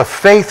 It's a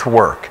faith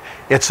work.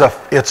 It's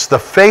the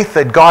faith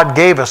that God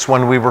gave us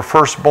when we were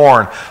first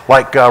born.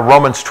 Like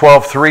Romans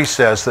 12:3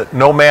 says, that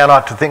no man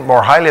ought to think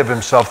more highly of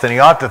himself than he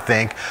ought to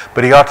think,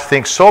 but he ought to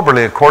think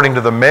soberly according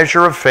to the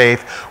measure of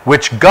faith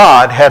which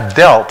God had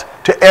dealt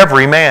to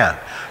every man.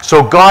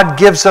 So God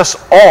gives us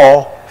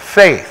all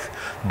faith.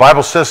 The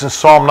Bible says in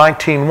Psalm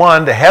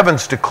 19:1, the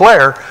heavens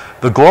declare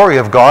the glory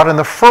of God, and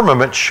the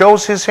firmament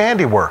shows his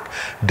handiwork.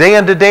 Day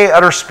unto day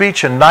utter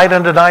speech, and night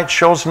unto night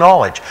shows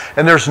knowledge.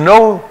 And there's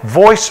no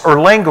voice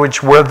or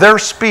language where their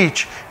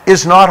speech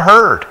is not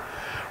heard.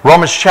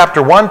 Romans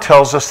chapter 1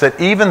 tells us that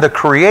even the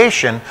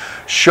creation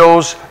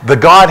shows the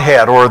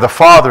Godhead, or the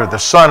Father, the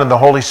Son, and the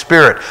Holy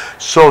Spirit,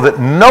 so that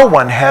no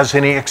one has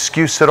any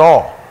excuse at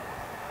all.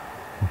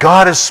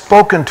 God has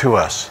spoken to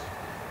us.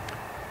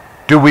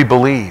 Do we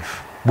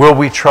believe? Will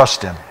we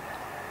trust him?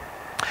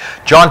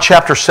 John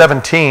chapter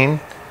 17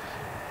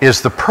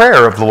 is the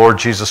prayer of the Lord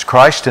Jesus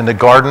Christ in the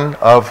Garden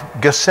of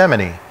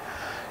Gethsemane.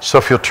 So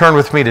if you'll turn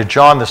with me to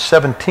John the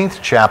 17th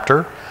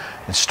chapter,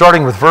 and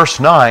starting with verse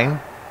 9,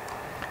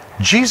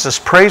 Jesus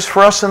prays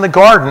for us in the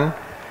garden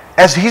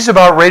as he's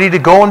about ready to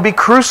go and be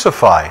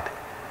crucified.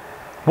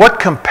 What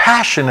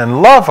compassion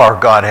and love our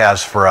God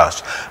has for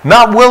us,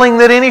 not willing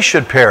that any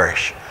should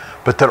perish,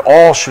 but that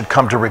all should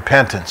come to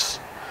repentance.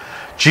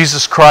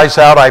 Jesus cries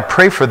out, I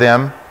pray for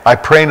them. I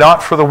pray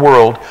not for the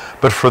world,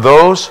 but for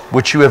those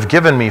which you have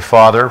given me,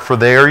 Father, for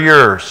they are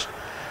yours.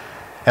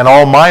 And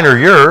all mine are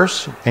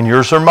yours, and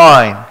yours are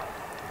mine,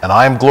 and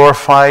I am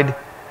glorified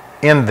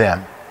in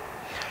them.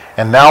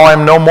 And now I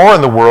am no more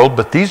in the world,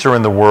 but these are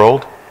in the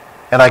world,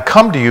 and I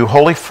come to you,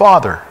 Holy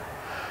Father.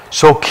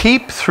 So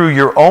keep through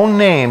your own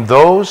name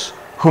those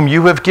whom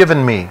you have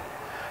given me,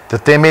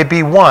 that they may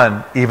be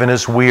one, even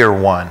as we are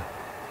one.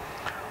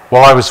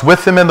 While I was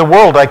with them in the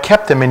world, I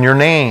kept them in your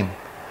name.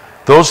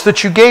 Those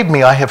that you gave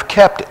me I have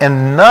kept,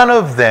 and none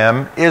of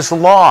them is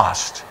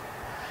lost,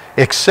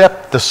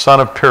 except the son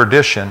of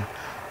perdition,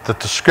 that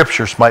the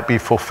scriptures might be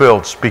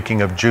fulfilled,"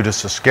 speaking of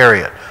Judas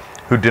Iscariot,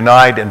 who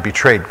denied and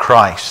betrayed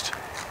Christ.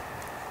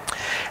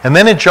 And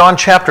then in John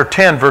chapter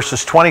 10,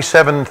 verses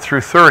 27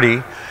 through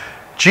 30,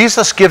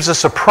 Jesus gives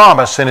us a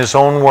promise in his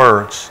own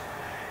words.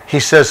 He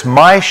says,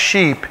 "My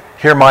sheep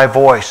hear my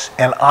voice,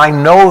 and I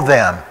know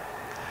them,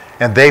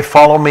 and they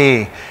follow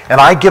me. And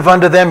I give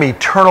unto them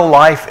eternal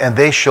life, and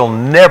they shall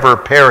never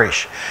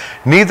perish.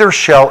 Neither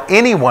shall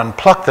anyone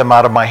pluck them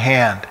out of my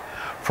hand.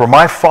 For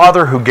my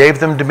Father who gave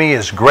them to me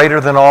is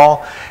greater than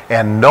all,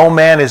 and no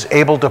man is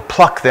able to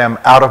pluck them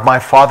out of my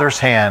Father's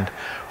hand.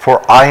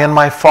 For I and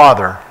my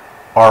Father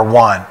are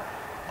one."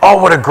 Oh,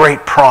 what a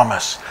great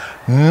promise.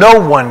 No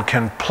one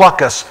can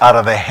pluck us out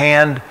of the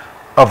hand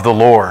of the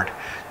Lord.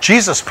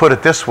 Jesus put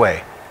it this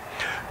way: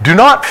 "Do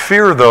not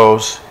fear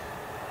those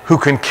who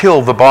can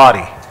kill the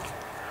body,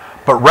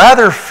 but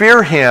rather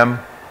fear him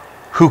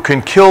who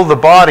can kill the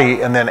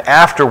body and then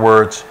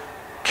afterwards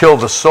kill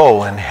the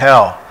soul in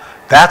hell."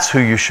 That's who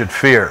you should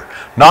fear.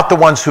 Not the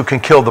ones who can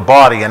kill the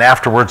body and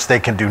afterwards they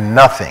can do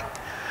nothing.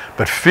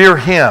 But fear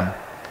him.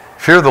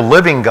 Fear the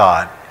living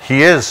God.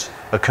 He is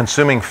a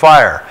consuming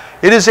fire.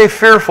 It is a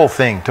fearful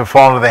thing to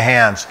fall into the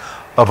hands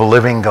of a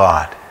living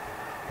God.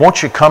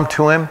 Won't you come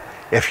to him?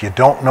 If you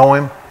don't know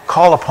him,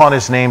 call upon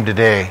his name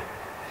today.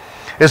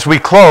 As we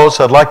close,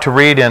 I'd like to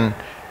read in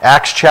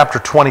Acts chapter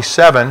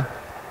 27,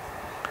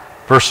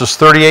 verses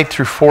 38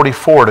 through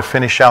 44 to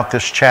finish out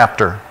this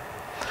chapter.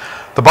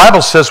 The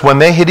Bible says, "When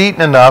they had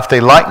eaten enough, they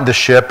lightened the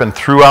ship and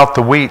threw out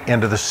the wheat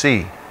into the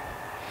sea.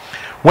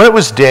 When it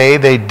was day,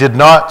 they did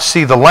not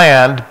see the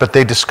land, but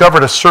they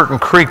discovered a certain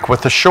creek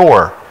with a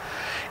shore,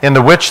 in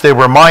the which they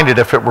were minded,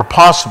 if it were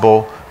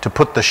possible, to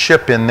put the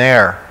ship in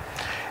there.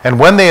 And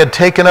when they had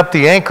taken up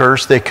the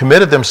anchors, they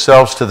committed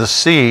themselves to the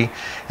sea,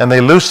 and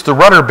they loosed the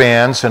rudder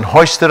bands and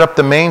hoisted up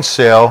the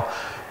mainsail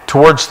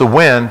towards the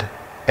wind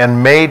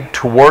and made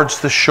towards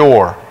the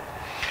shore.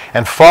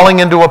 And falling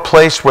into a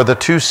place where the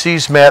two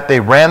seas met, they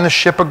ran the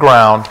ship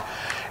aground,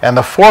 and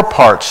the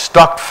forepart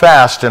stuck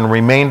fast and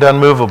remained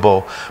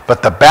unmovable,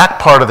 but the back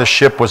part of the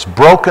ship was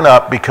broken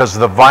up because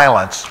of the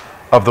violence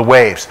of the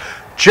waves."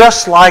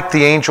 Just like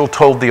the angel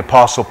told the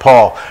Apostle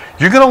Paul,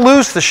 you're going to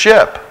lose the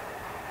ship,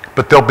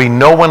 but there'll be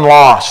no one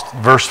lost.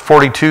 Verse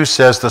 42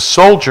 says, "The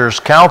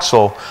soldiers'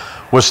 counsel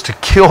was to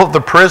kill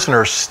the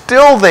prisoners.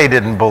 Still they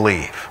didn't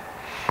believe.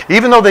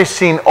 Even though they've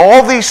seen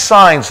all these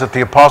signs that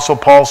the Apostle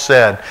Paul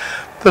said,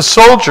 the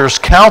soldiers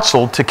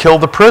counseled to kill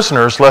the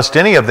prisoners, lest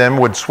any of them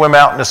would swim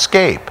out and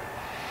escape.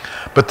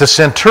 But the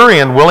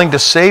centurion, willing to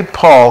save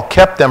Paul,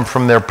 kept them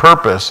from their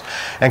purpose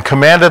and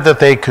commanded that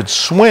they could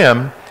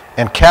swim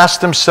and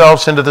cast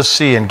themselves into the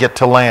sea and get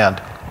to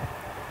land.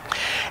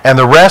 And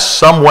the rest,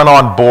 some went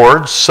on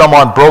board, some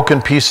on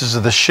broken pieces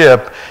of the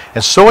ship,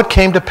 and so it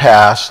came to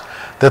pass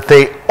that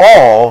they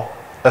all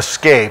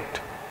escaped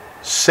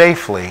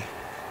safely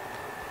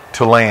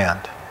to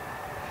land."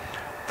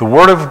 The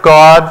word of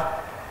God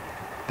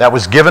that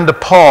was given to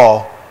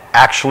Paul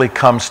actually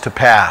comes to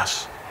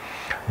pass.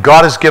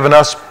 God has given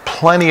us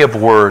plenty of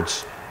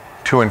words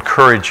to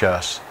encourage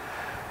us.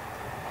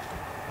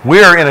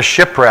 We are in a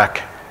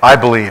shipwreck, I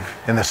believe,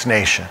 in this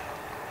nation.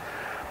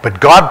 But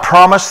God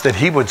promised that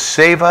he would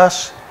save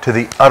us to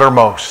the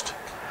uttermost.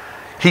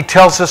 He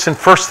tells us in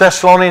 1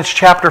 Thessalonians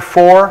chapter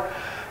 4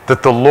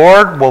 that the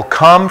Lord will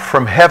come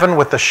from heaven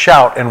with a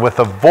shout and with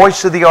the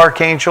voice of the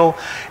archangel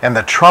and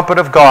the trumpet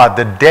of God.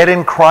 The dead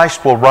in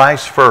Christ will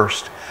rise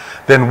first.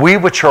 Then we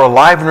which are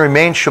alive and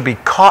remain shall be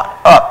caught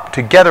up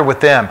together with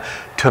them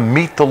to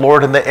meet the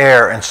Lord in the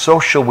air, and so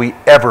shall we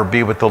ever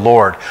be with the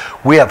Lord.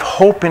 We have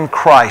hope in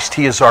Christ.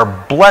 He is our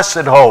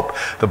blessed hope.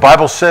 The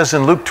Bible says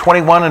in Luke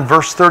 21 and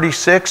verse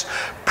 36,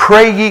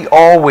 "Pray ye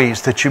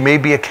always that you may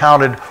be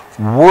accounted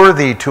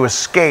worthy to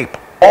escape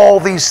all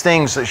these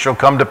things that shall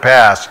come to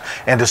pass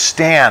and to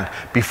stand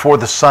before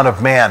the Son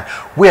of Man."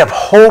 We have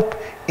hope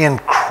in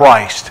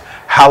Christ.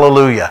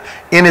 Hallelujah.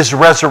 In his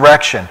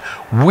resurrection.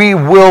 We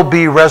will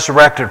be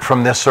resurrected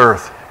from this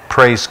earth.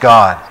 Praise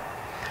God.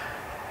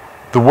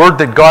 The word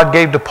that God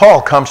gave to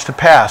Paul comes to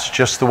pass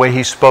just the way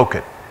he spoke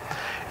it.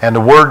 And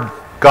the word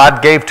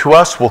God gave to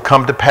us will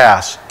come to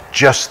pass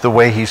just the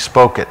way he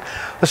spoke it.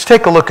 Let's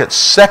take a look at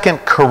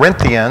 2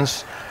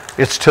 Corinthians.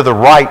 It's to the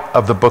right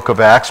of the book of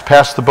Acts,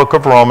 past the book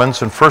of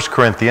Romans and 1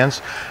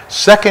 Corinthians.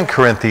 2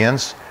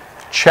 Corinthians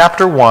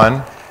chapter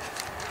 1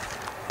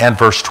 and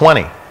verse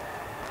 20.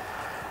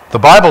 The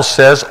Bible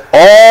says,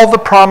 "All the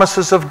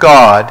promises of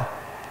God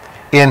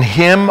in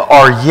him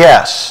are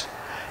yes,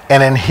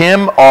 and in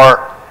him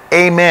are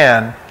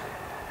amen,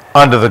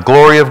 unto the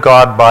glory of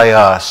God by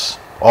us."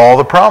 All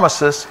the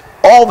promises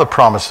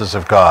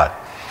of God.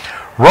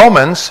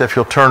 Romans, if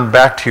you'll turn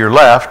back to your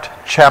left,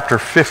 chapter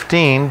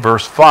 15,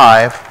 verse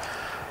 5,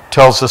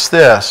 tells us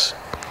this: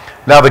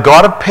 "Now the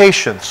God of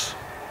patience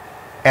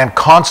and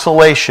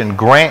consolation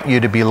grant you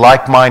to be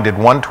like-minded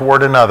one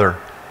toward another,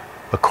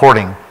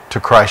 according to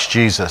Christ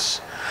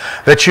Jesus,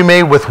 that you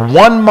may with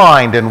one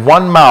mind and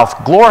one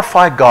mouth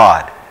glorify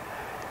God,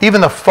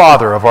 even the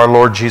Father of our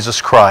Lord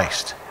Jesus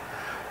Christ.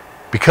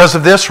 Because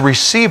of this,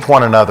 receive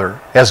one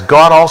another, as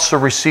God also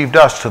received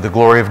us to the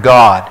glory of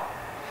God.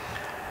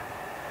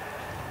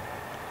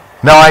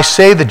 Now I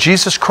say that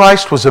Jesus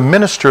Christ was a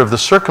minister of the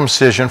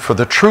circumcision for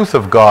the truth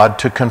of God,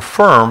 to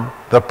confirm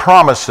the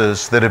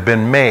promises that have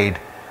been made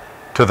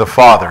to the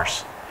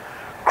fathers.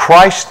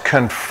 Christ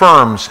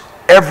confirms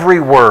every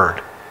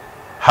word.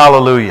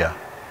 Hallelujah.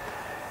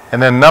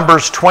 And then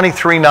Numbers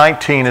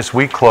 23:19, as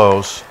we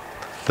close,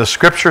 the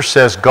scripture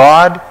says,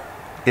 God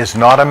is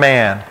not a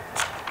man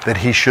that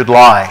he should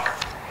lie,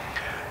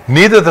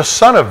 neither the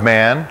Son of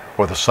Man,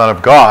 or the Son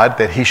of God,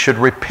 that he should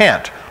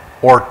repent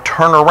or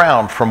turn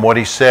around from what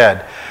he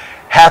said.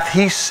 Hath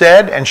he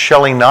said, and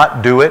shall he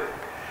not do it?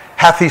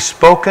 Hath he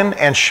spoken,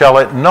 and shall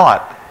it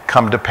not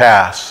come to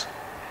pass?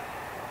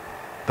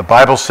 The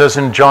Bible says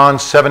in John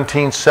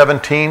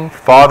 17:17,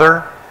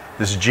 Father,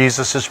 this is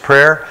Jesus'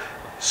 prayer,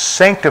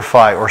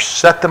 sanctify or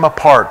set them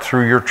apart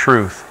through your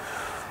truth.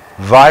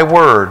 Thy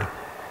word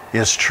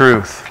is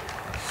truth.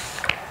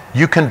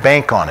 You can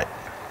bank on it.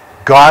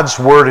 God's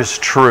word is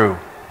true.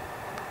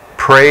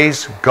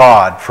 Praise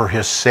God for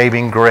his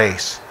saving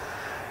grace.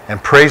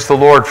 And praise the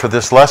Lord for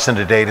this lesson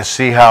today, to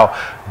see how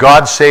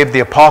God saved the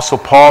Apostle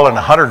Paul and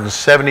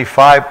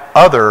 175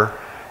 other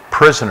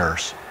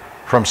prisoners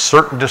from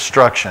certain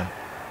destruction.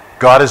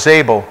 God is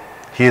able.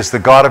 He is the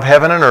God of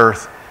heaven and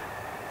earth.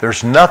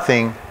 There's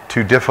nothing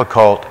too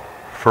difficult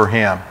for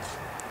him.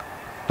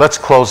 Let's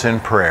close in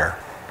prayer.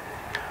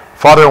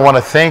 Father, I want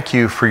to thank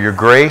you for your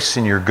grace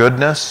and your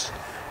goodness,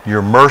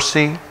 your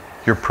mercy,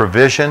 your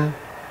provision.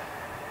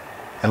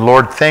 And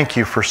Lord, thank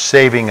you for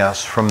saving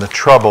us from the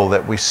trouble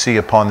that we see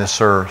upon this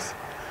earth.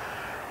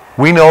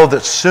 We know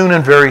that soon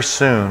and very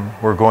soon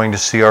we're going to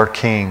see our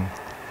King.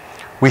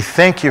 We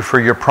thank you for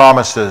your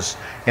promises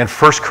in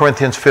 1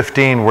 Corinthians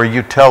 15, where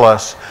you tell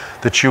us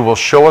that you will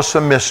show us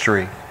a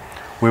mystery.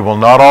 We will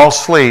not all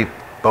sleep,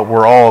 but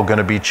we're all going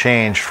to be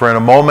changed. For in a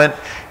moment,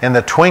 in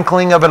the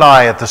twinkling of an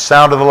eye, at the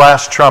sound of the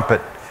last trumpet,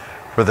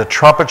 for the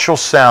trumpet shall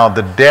sound,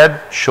 the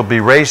dead shall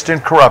be raised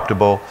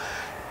incorruptible,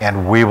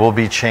 and we will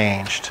be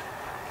changed.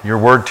 Your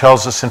word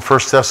tells us in 1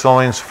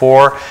 Thessalonians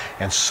 4,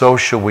 and so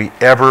shall we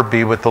ever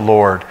be with the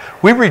Lord.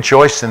 We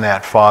rejoice in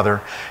that,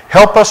 Father.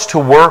 Help us to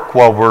work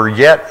while we're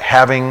yet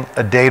having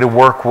a day to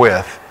work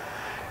with.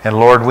 And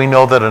Lord, we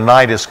know that a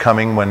night is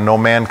coming when no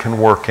man can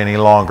work any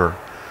longer.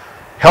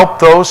 Help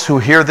those who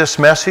hear this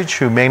message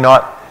who may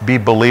not be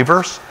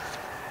believers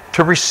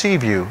to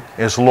receive you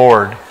as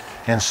Lord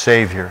and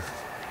Savior.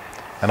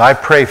 And I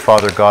pray,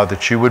 Father God,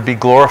 that you would be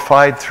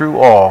glorified through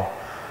all.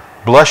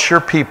 Bless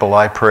your people,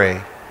 I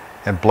pray,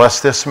 and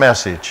bless this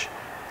message.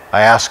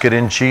 I ask it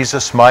in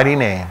Jesus' mighty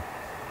name.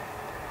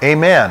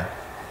 Amen.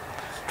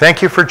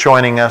 Thank you for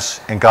joining us,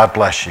 and God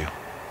bless you.